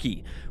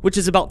 Kentucky, which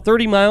is about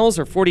 30 miles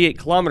or 48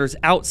 kilometers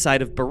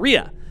outside of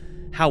Berea.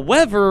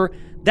 However,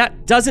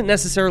 that doesn't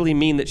necessarily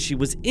mean that she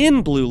was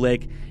in Blue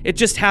Lick. It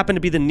just happened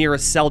to be the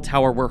nearest cell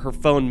tower where her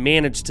phone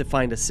managed to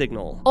find a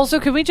signal. Also,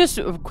 can we just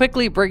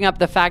quickly bring up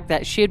the fact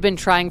that she had been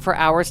trying for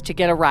hours to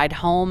get a ride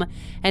home,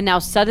 and now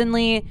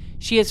suddenly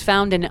she has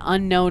found an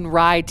unknown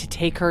ride to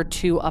take her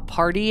to a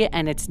party,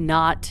 and it's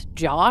not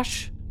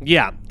Josh?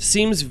 Yeah,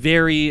 seems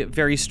very,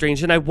 very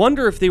strange. And I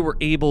wonder if they were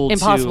able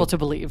Impossible to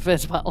believe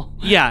as well.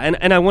 Yeah,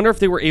 and I wonder if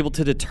they were able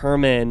to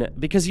determine,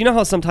 because you know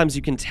how sometimes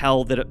you can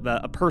tell that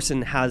a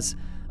person has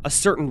a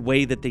certain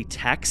way that they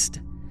text?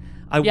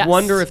 Yes.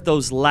 Wonder if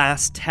those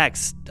last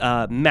texts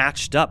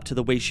matched up to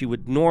the way she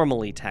would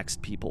normally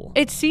text people.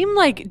 It seemed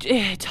like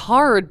it's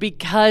hard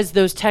because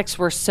those texts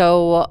were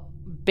so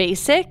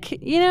basic,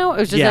 you know? It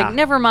was just like,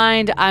 never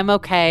mind, I'm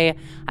okay.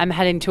 I'm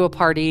heading to a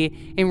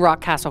party in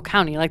Rockcastle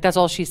County. Like, that's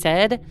all she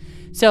said.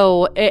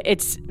 So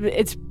it's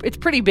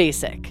pretty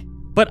basic.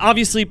 But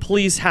obviously,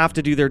 police have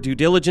to do their due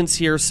diligence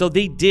here, so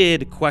they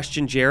did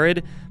question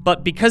Jared,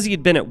 but because he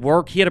had been at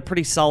work, he had a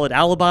pretty solid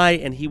alibi,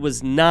 and he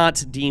was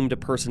not deemed a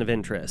person of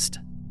interest.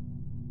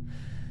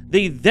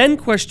 They then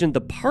questioned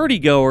the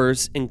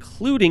partygoers,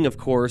 including, of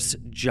course,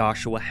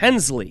 Joshua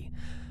Hensley.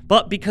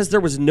 But because there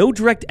was no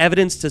direct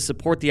evidence to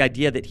support the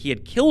idea that he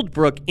had killed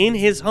Brooke in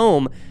his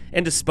home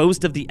and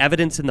disposed of the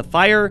evidence in the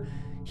fire,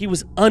 he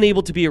was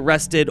unable to be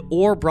arrested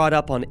or brought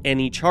up on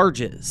any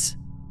charges.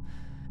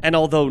 And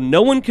although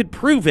no one could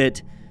prove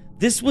it,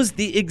 this was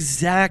the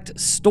exact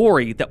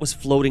story that was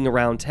floating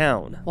around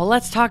town. Well,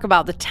 let's talk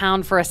about the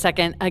town for a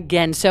second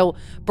again. So,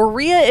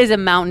 Berea is a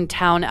mountain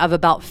town of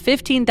about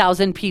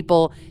 15,000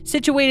 people,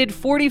 situated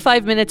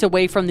 45 minutes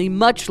away from the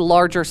much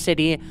larger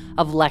city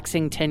of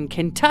Lexington,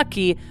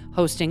 Kentucky,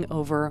 hosting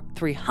over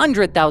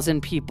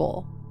 300,000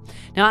 people.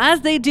 Now,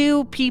 as they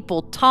do,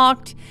 people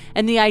talked,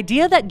 and the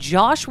idea that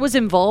Josh was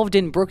involved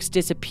in Brooke's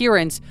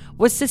disappearance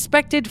was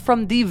suspected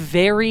from the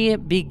very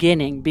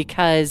beginning,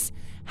 because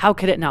how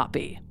could it not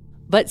be?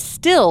 But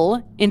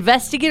still,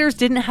 investigators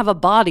didn't have a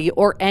body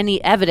or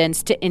any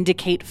evidence to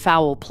indicate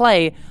foul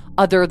play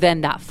other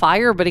than that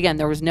fire. But again,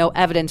 there was no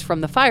evidence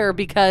from the fire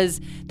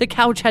because the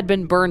couch had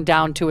been burned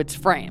down to its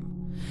frame.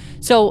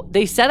 So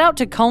they set out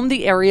to comb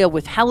the area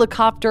with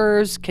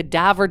helicopters,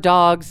 cadaver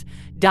dogs,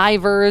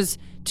 divers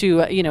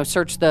to,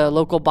 search the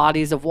local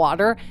bodies of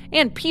water,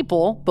 and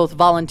people, both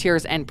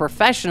volunteers and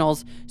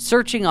professionals,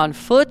 searching on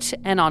foot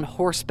and on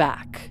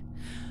horseback.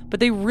 But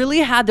they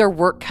really had their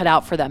work cut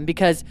out for them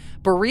because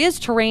Berea's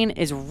terrain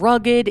is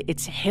rugged,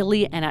 it's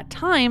hilly, and at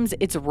times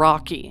it's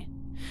rocky.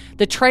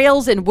 The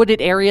trails and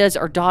wooded areas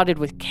are dotted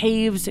with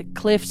caves,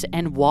 cliffs,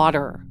 and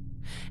water.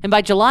 And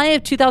by July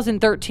of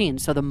 2013,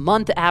 so the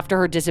month after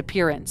her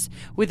disappearance,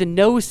 with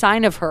no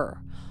sign of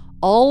her,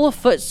 all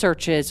foot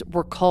searches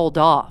were called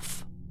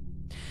off.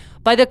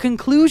 By the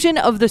conclusion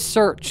of the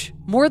search,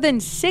 more than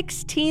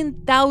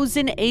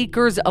 16,000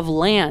 acres of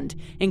land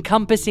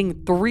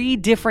encompassing 3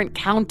 different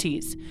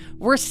counties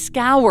were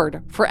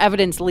scoured for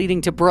evidence leading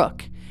to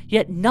Brooke,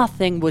 yet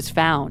nothing was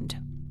found.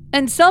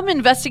 And some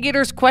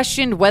investigators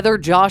questioned whether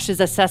Josh's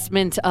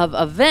assessment of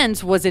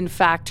events was in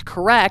fact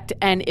correct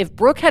and if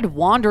Brooke had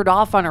wandered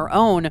off on her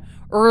own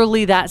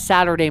early that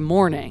Saturday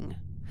morning.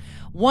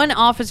 One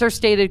officer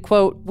stated,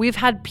 quote, "We've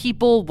had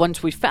people,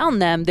 once we found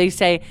them, they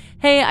say,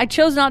 hey, I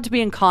chose not to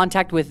be in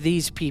contact with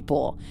these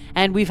people.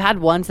 And we've had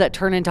ones that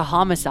turn into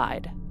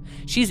homicide.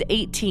 She's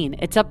 18.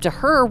 It's up to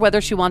her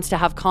whether she wants to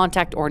have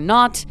contact or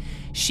not.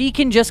 She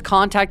can just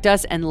contact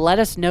us and let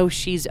us know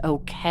she's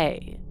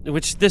okay."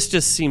 Which this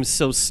just seems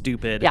so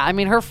stupid. Yeah, I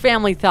mean, her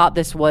family thought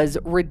this was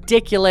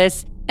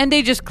ridiculous. And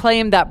they just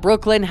claimed that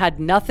Brookelyn had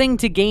nothing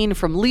to gain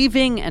from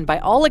leaving. And by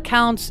all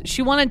accounts,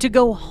 she wanted to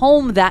go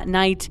home that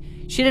night.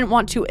 She didn't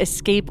want to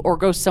escape or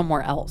go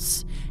somewhere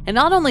else. And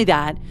not only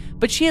that,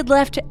 but she had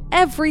left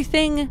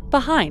everything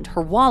behind.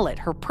 Her wallet,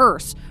 her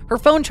purse, her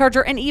phone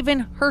charger, and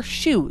even her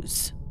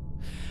shoes.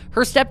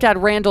 Her stepdad,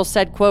 Randall,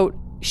 said, quote,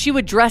 "She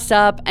would dress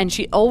up and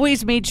she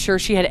always made sure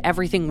she had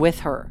everything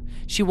with her.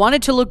 She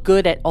wanted to look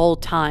good at all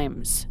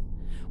times.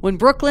 When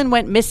Brookelyn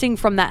went missing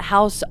from that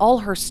house, all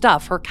her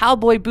stuff, her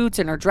cowboy boots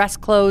and her dress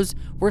clothes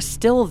were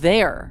still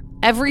there.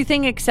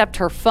 Everything except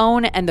her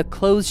phone and the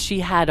clothes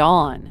she had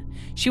on.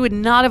 She would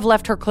not have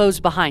left her clothes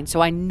behind,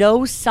 so I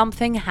know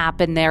something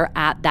happened there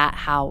at that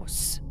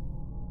house."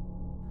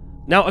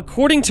 Now,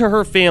 according to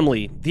her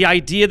family, the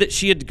idea that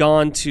she had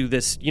gone to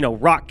this,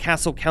 Rock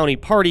Castle County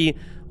party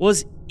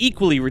was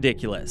equally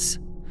ridiculous.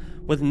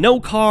 With no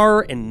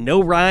car and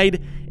no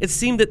ride, it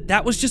seemed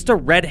that was just a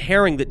red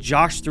herring that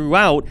Josh threw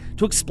out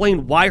to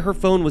explain why her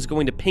phone was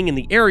going to ping in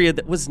the area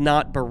that was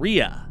not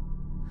Berea.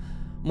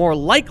 More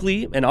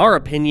likely, in our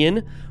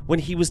opinion, when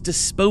he was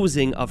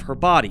disposing of her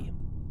body.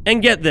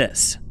 And get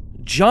this,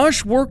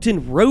 Josh worked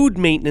in road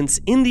maintenance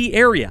in the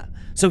area,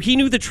 so he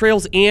knew the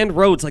trails and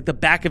roads like the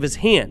back of his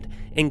hand,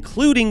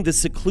 including the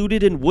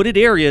secluded and wooded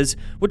areas,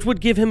 which would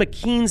give him a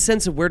keen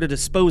sense of where to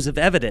dispose of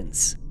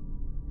evidence.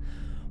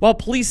 While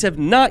police have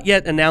not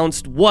yet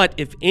announced what,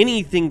 if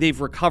anything,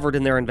 they've recovered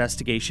in their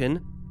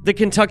investigation, the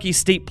Kentucky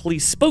State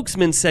Police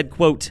spokesman said,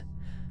 quote,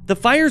 "The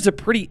fire's a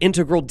pretty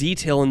integral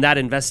detail in that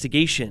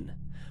investigation.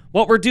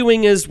 What we're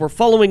doing is we're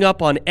following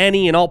up on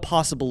any and all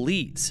possible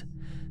leads.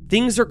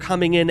 Things are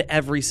coming in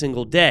every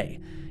single day.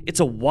 It's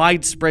a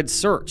widespread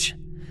search.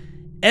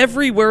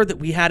 Everywhere that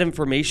we had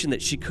information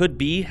that she could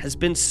be has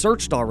been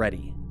searched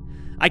already.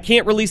 I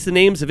can't release the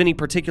names of any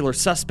particular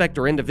suspect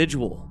or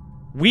individual.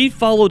 We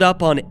followed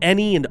up on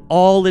any and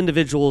all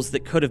individuals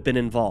that could have been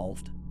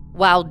involved."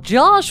 While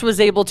Josh was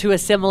able to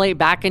assimilate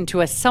back into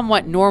a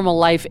somewhat normal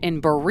life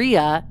in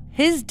Berea,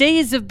 his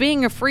days of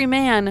being a free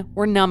man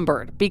were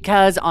numbered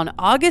because on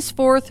August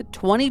 4th,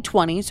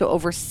 2020, so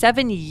over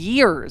 7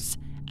 years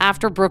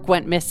after Brooke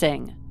went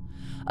missing,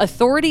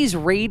 authorities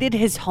raided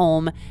his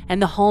home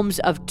and the homes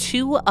of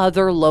 2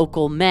 other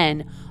local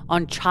men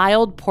on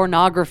child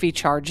pornography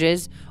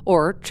charges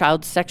or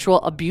child sexual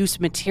abuse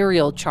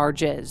material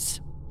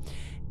charges.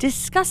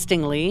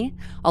 Disgustingly,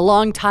 a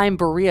longtime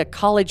Berea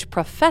College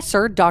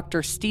professor,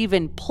 Dr.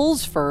 Stephen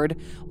Pulsford,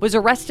 was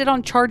arrested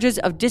on charges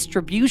of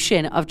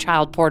distribution of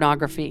child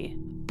pornography.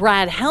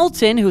 Brad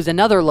Helton, who's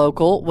another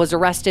local, was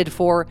arrested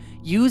for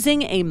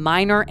using a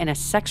minor in a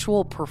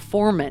sexual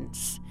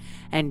performance.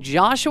 And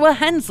Joshua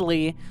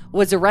Hensley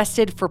was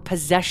arrested for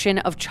possession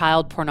of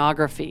child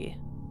pornography.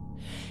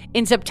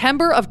 In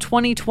September of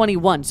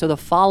 2021, so the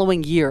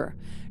following year,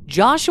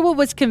 Joshua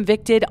was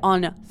convicted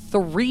on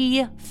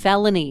 3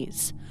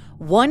 felonies.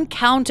 1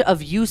 count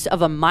of use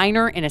of a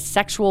minor in a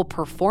sexual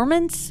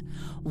performance,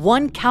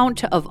 1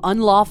 count of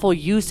unlawful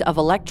use of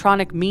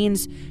electronic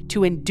means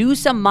to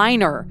induce a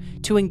minor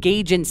to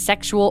engage in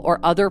sexual or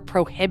other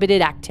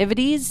prohibited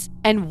activities,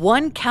 and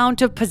 1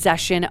 count of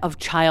possession of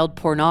child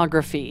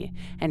pornography.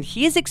 And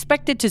he is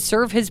expected to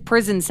serve his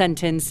prison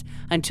sentence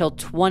until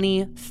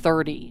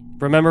 2030.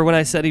 Remember when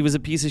I said he was a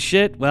piece of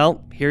shit?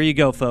 Well, here you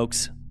go,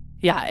 folks.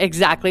 Yeah,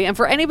 exactly. And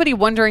for anybody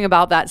wondering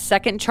about that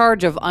second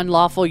charge of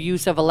unlawful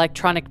use of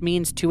electronic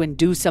means to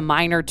induce a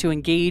minor to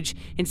engage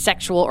in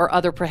sexual or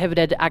other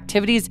prohibited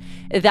activities,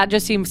 that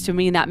just seems to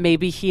mean that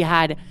maybe he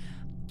had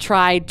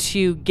tried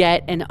to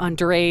get an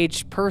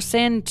underage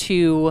person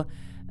to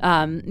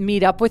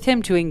meet up with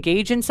him to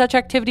engage in such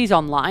activities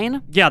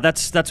online. Yeah,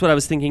 that's what I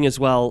was thinking as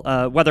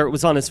well. Whether it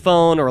was on his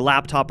phone or a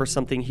laptop or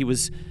something, he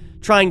was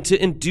trying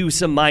to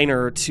induce a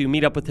minor to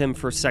meet up with him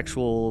for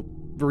sexual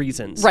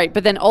reasons. Right,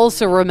 but then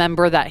also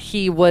remember that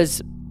he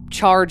was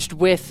charged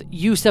with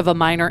use of a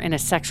minor in a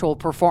sexual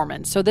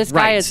performance. So this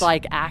guy is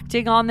like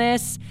acting on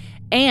this,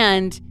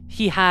 and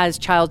he has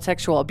child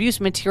sexual abuse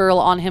material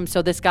on him.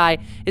 So this guy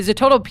is a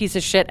total piece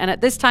of shit. And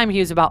at this time, he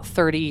was about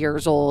 30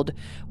 years old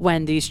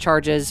when these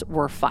charges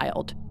were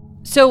filed.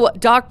 So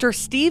Dr.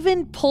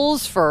 Stephen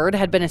Pulsford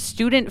had been a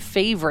student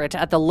favorite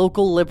at the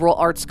local liberal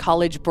arts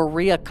college,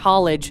 Berea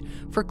College,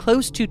 for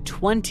close to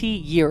 20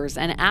 years.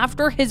 And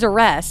after his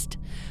arrest,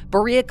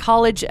 Berea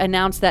College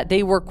announced that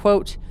they were,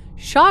 quote,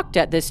 shocked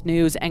at this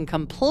news and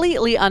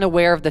completely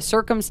unaware of the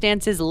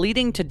circumstances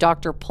leading to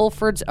Dr.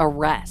 Pulford's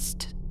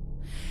arrest.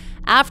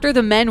 After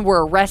the men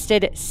were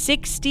arrested,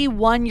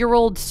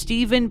 61-year-old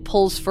Stephen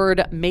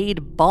Pulsford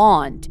made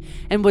bond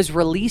and was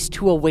released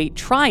to await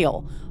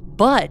trial.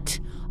 But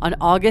on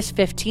August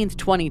 15th,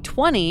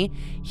 2020,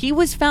 he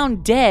was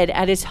found dead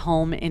at his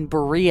home in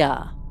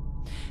Berea.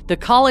 The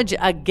college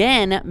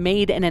again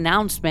made an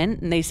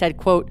announcement, and they said,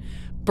 quote,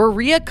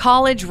 Berea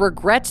College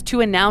regrets to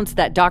announce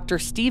that Dr.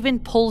 Stephen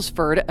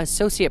Pulsford,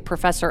 Associate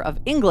Professor of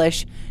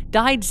English,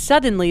 died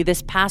suddenly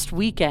this past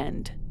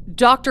weekend.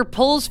 Dr.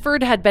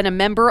 Pulsford had been a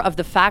member of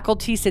the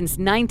faculty since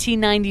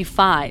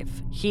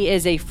 1995. He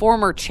is a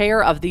former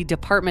chair of the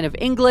Department of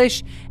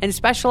English and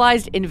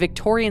specialized in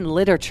Victorian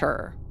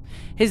literature.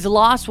 His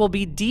loss will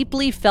be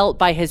deeply felt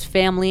by his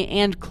family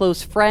and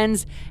close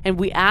friends, and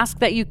we ask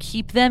that you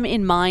keep them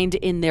in mind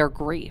in their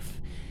grief.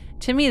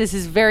 To me, this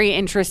is very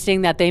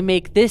interesting that they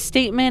make this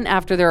statement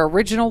after their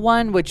original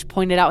one, which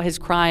pointed out his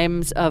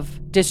crimes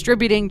of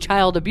distributing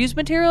child abuse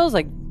materials.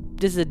 Like,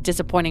 this is a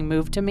disappointing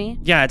move to me.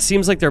 Yeah, it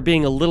seems like they're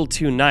being a little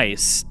too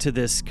nice to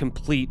this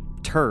complete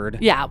turd.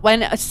 Yeah,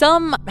 when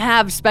some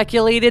have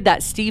speculated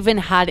that Stephen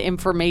had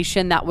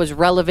information that was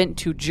relevant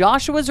to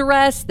Joshua's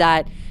arrest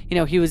that,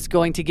 he was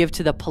going to give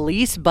to the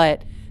police,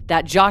 but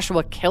that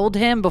Joshua killed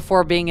him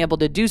before being able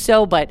to do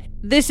so. But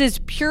this is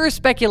pure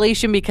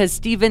speculation because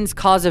Stephen's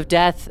cause of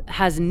death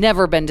has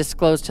never been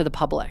disclosed to the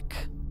public.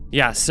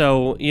 Yeah,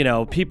 so,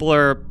 people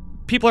are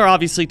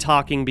obviously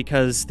talking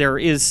because there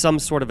is some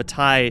sort of a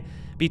tie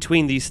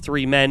between these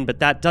three men, but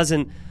that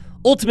doesn't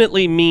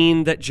ultimately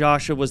mean that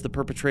Joshua was the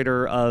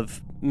perpetrator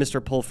of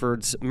Mr.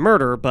 Pulford's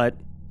murder, but...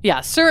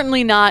 Yeah,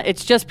 certainly not.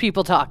 It's just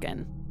people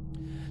talking.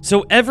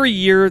 So every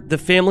year, the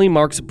family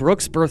marks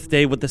Brooke's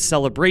birthday with a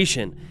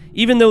celebration,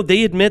 even though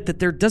they admit that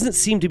there doesn't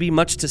seem to be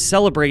much to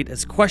celebrate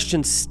as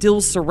questions still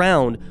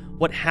surround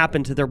what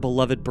happened to their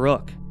beloved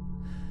Brooke.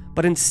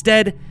 But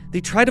instead,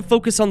 they try to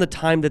focus on the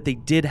time that they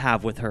did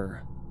have with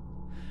her.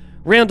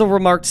 Randall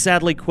remarked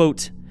sadly,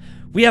 quote,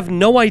 "We have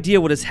no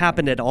idea what has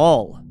happened at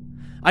all.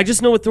 I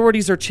just know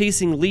authorities are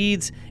chasing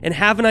leads and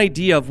have an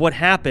idea of what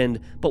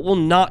happened, but will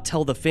not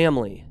tell the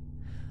family.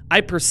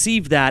 I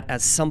perceive that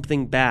as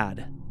something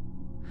bad."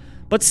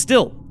 But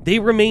still, they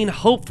remain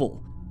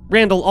hopeful.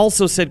 Randall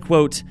also said,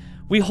 quote,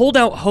 "We hold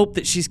out hope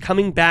that she's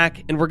coming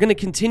back, and we're going to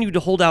continue to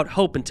hold out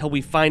hope until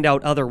we find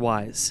out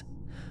otherwise.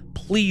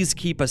 Please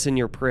keep us in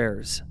your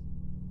prayers."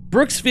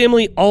 Brooke's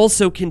family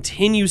also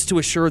continues to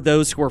assure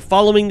those who are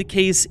following the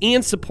case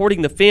and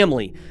supporting the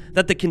family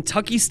that the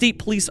Kentucky State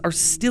Police are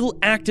still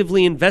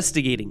actively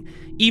investigating,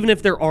 even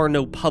if there are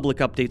no public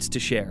updates to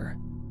share.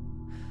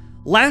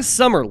 Last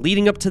summer,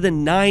 leading up to the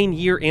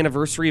 9-year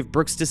anniversary of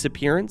Brooke's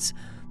disappearance,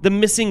 the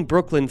Missing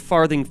Brookelyn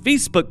Farthing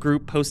Facebook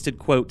group posted,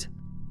 quote,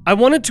 "I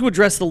wanted to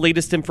address the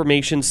latest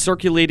information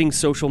circulating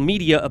social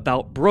media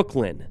about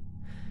Brookelyn.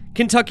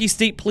 Kentucky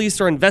State Police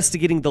are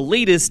investigating the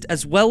latest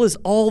as well as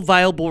all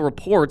viable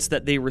reports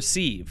that they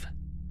receive.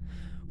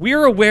 We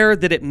are aware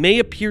that it may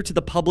appear to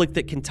the public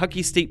that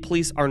Kentucky State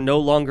Police are no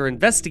longer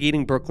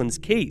investigating Brookelyn's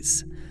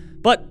case,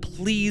 but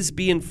please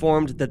be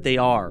informed that they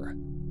are.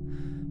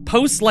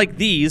 Posts like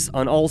these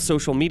on all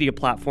social media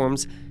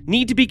platforms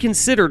need to be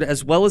considered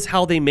as well as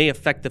how they may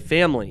affect the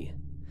family.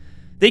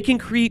 They can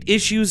create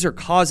issues or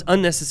cause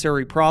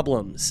unnecessary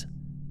problems.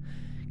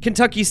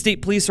 Kentucky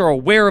State Police are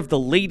aware of the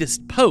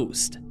latest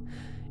post.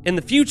 In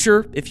the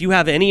future, if you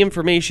have any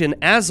information,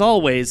 as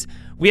always,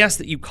 we ask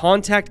that you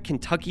contact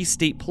Kentucky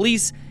State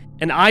Police,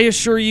 and I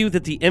assure you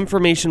that the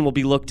information will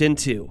be looked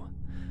into.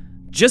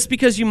 Just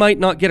because you might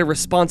not get a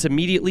response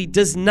immediately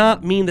does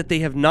not mean that they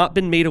have not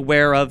been made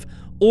aware of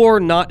or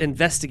not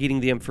investigating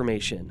the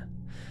information."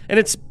 And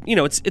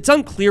it's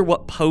unclear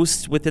what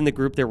posts within the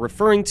group they're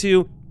referring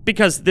to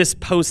because this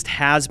post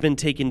has been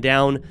taken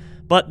down,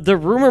 but the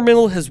rumor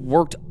mill has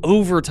worked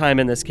overtime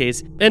in this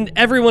case, and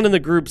everyone in the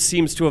group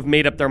seems to have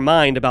made up their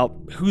mind about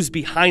who's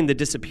behind the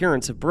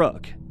disappearance of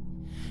Brooke.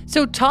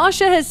 So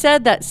Tasha has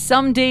said that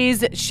some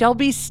days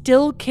Shelby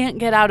still can't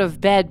get out of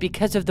bed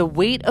because of the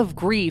weight of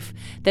grief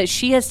that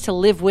she has to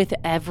live with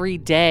every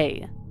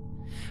day.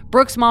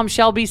 Brooke's mom,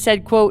 Shelby,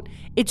 said, quote,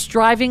 "It's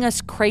driving us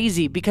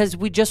crazy because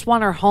we just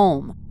want her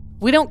home.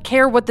 We don't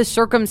care what the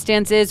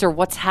circumstance is or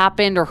what's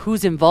happened or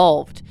who's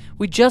involved.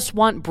 We just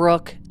want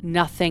Brooke,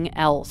 nothing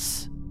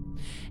else."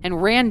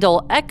 And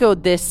Randall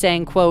echoed this,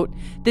 saying, quote,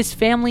 "This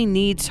family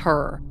needs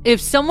her. If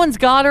someone's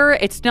got her,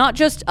 it's not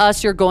just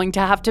us you're going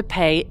to have to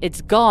pay.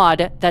 It's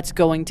God that's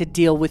going to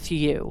deal with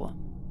you."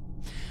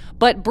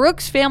 But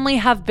Brooke's family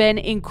have been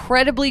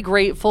incredibly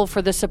grateful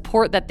for the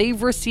support that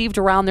they've received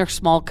around their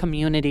small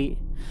community.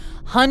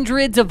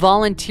 Hundreds of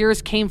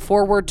volunteers came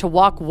forward to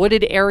walk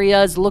wooded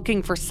areas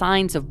looking for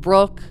signs of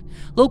Brooke.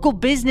 Local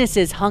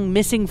businesses hung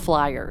missing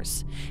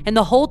flyers, and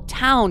the whole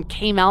town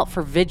came out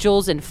for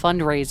vigils and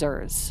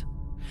fundraisers.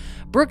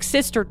 Brooke's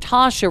sister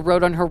Tasha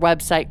wrote on her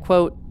website,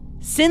 quote,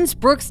 "Since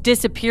Brooke's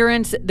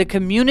disappearance, the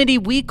community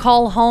we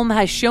call home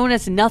has shown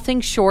us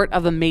nothing short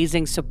of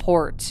amazing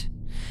support.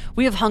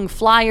 We have hung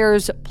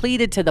flyers,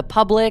 pleaded to the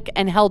public,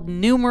 and held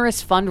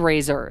numerous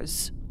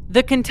fundraisers.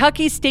 The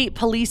Kentucky State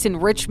Police in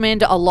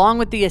Richmond, along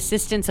with the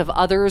assistance of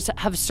others,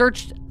 have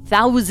searched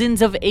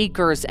thousands of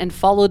acres and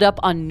followed up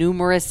on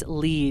numerous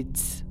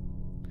leads.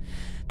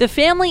 The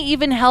family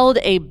even held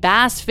a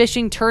bass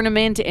fishing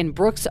tournament in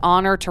Brooke's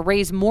honor to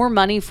raise more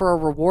money for a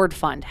reward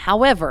fund.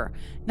 However,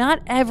 not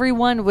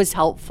everyone was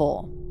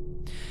helpful.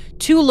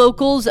 Two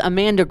locals,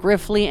 Amanda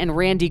Griffley and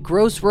Randy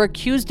Gross, were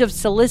accused of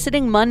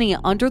soliciting money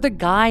under the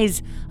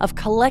guise of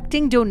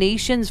collecting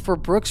donations for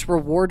Brooke's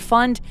reward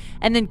fund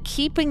and then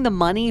keeping the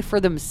money for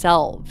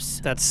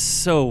themselves. That's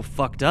so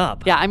fucked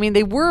up. Yeah, I mean,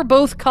 they were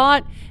both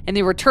caught and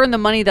they returned the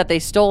money that they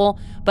stole.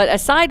 But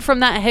aside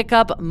from that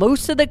hiccup,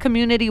 most of the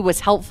community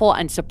was helpful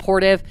and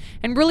supportive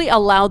and really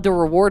allowed the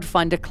reward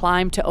fund to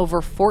climb to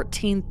over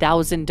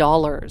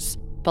 $14,000.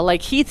 But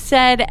like Heath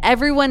said,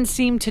 everyone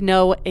seemed to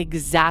know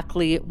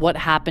exactly what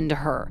happened to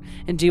her.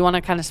 And do you want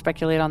to kind of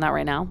speculate on that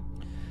right now?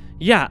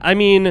 Yeah, I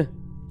mean,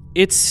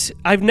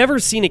 I've never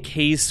seen a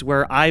case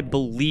where I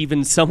believe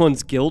in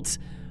someone's guilt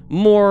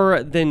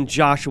more than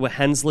Joshua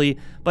Hensley,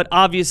 but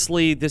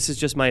obviously this is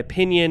just my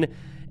opinion,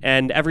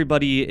 and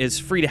everybody is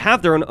free to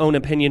have their own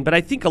opinion, but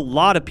I think a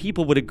lot of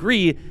people would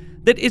agree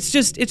that it's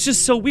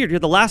just so weird.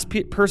 You're the last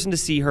person to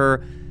see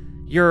her.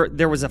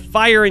 There was a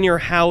fire in your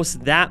house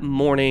that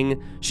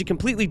morning. She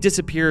completely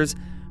disappears.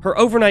 Her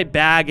overnight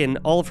bag and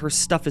all of her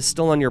stuff is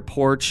still on your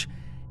porch.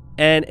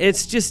 And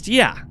it's just,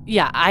 yeah.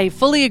 Yeah, I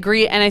fully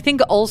agree. And I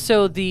think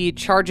also the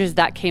charges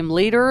that came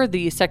later,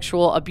 the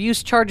sexual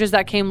abuse charges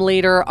that came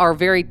later, are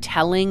very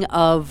telling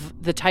of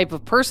the type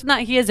of person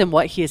that he is and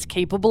what he is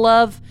capable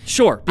of.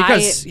 Sure,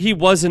 because he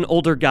was an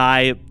older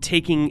guy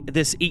taking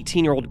this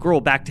 18-year-old girl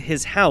back to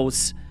his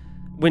house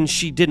when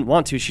she didn't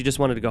want to. She just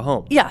wanted to go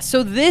home. Yeah,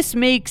 so this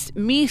makes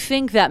me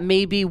think that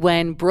maybe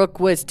when Brooke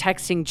was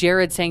texting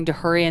Jared saying to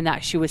hurry and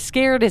that she was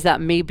scared, is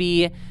that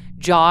maybe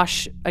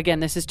Josh,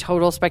 again, this is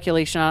total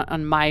speculation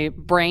on my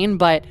brain,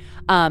 but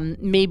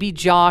maybe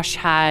Josh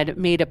had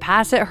made a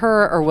pass at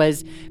her or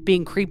was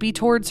being creepy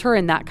towards her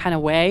in that kind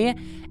of way,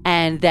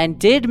 and then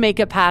did make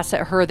a pass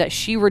at her that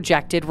she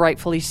rejected,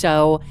 rightfully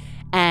so.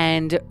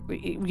 And,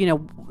 you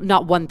know,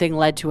 not one thing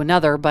led to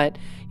another, but,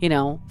 you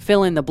know,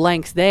 fill in the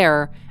blanks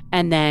there.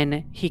 And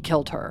then he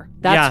killed her.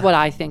 That's what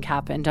I think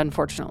happened,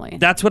 unfortunately.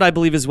 That's what I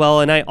believe as well.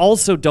 And I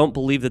also don't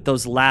believe that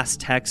those last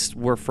texts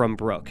were from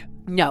Brooke.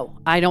 No,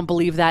 I don't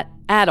believe that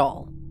at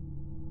all.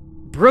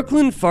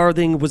 Brookelyn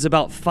Farthing was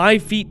about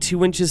 5 feet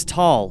 2 inches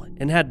tall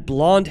and had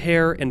blonde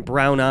hair and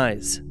brown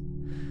eyes.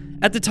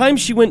 At the time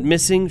she went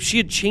missing, she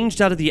had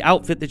changed out of the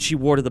outfit that she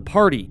wore to the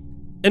party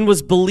and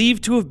was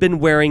believed to have been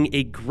wearing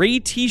a gray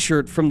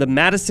t-shirt from the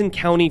Madison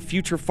County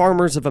Future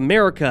Farmers of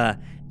America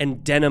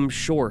and denim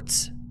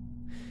shorts.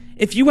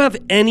 If you have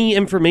any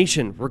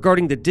information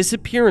regarding the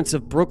disappearance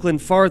of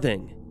Brookelyn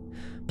Farthing,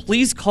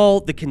 please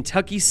call the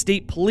Kentucky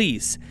State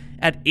Police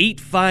at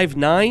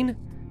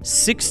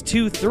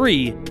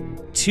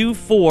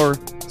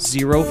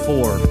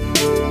 859-623-2404.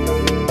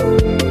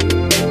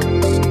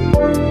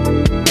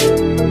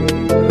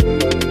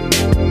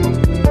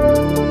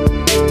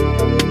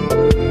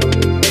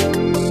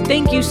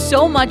 Thank you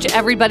so much,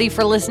 everybody,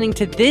 for listening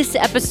to this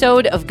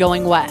episode of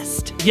Going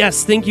West.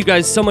 Yes, thank you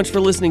guys so much for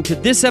listening to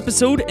this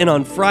episode, and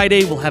on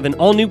Friday, we'll have an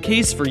all-new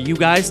case for you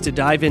guys to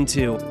dive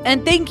into.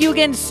 And thank you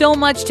again so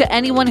much to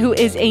anyone who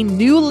is a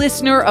new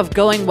listener of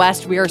Going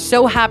West. We are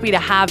so happy to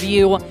have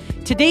you.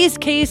 Today's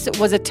case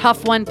was a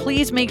tough one.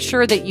 Please make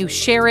sure that you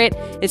share it,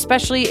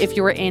 especially if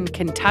you're in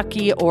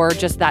Kentucky or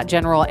just that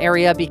general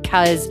area,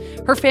 because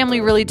her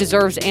family really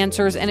deserves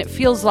answers, and it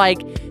feels like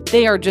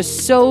they are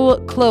just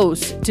so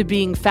close to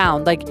being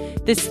found. Like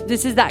this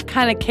is that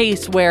kind of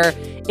case where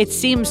it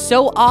seems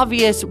so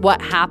obvious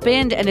what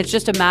happened, and it's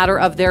just a matter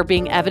of there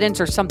being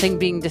evidence or something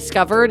being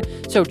discovered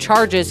so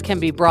charges can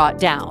be brought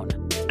down.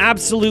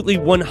 Absolutely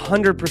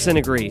 100%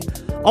 agree.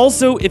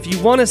 Also, if you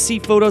want to see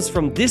photos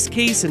from this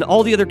case and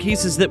all the other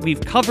cases that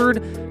we've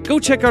covered, go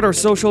check out our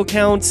social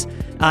accounts,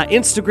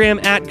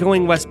 Instagram at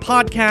Going West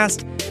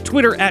Podcast,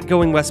 Twitter at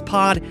Going West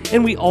Pod,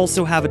 and we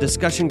also have a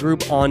discussion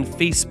group on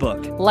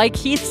Facebook. Like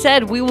Heath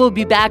said, we will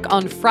be back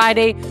on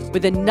Friday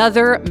with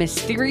another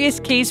mysterious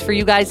case for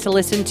you guys to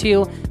listen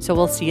to, so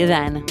we'll see you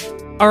then.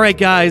 All right,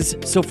 guys,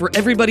 so for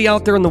everybody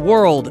out there in the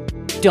world,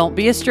 don't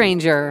be a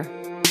stranger.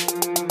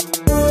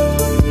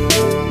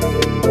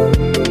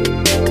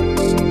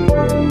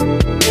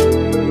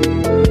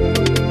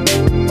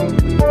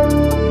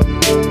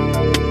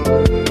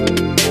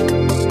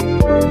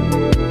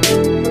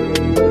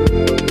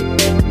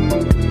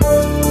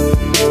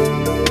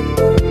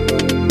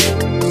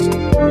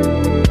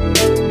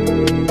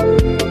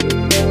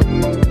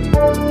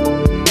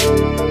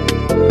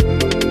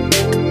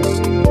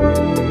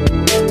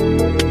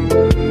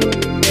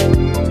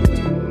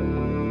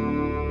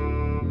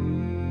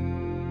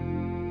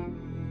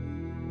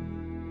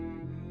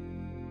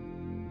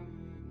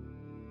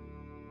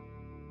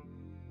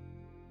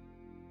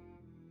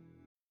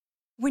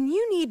 When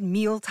you need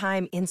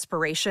mealtime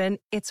inspiration,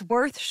 it's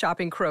worth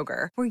shopping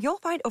Kroger, where you'll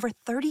find over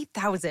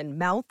 30,000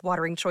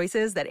 mouth-watering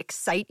choices that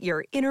excite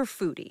your inner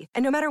foodie.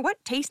 And no matter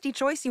what tasty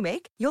choice you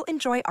make, you'll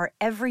enjoy our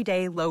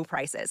everyday low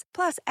prices,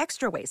 plus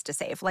extra ways to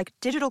save, like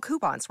digital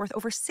coupons worth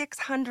over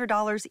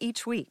 $600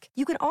 each week.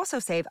 You can also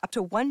save up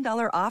to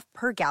 $1 off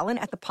per gallon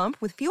at the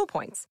pump with fuel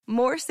points.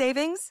 More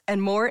savings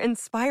and more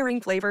inspiring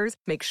flavors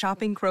make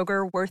shopping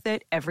Kroger worth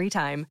it every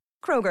time.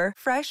 Kroger,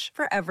 fresh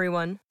for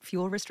everyone.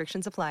 Fuel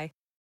restrictions apply.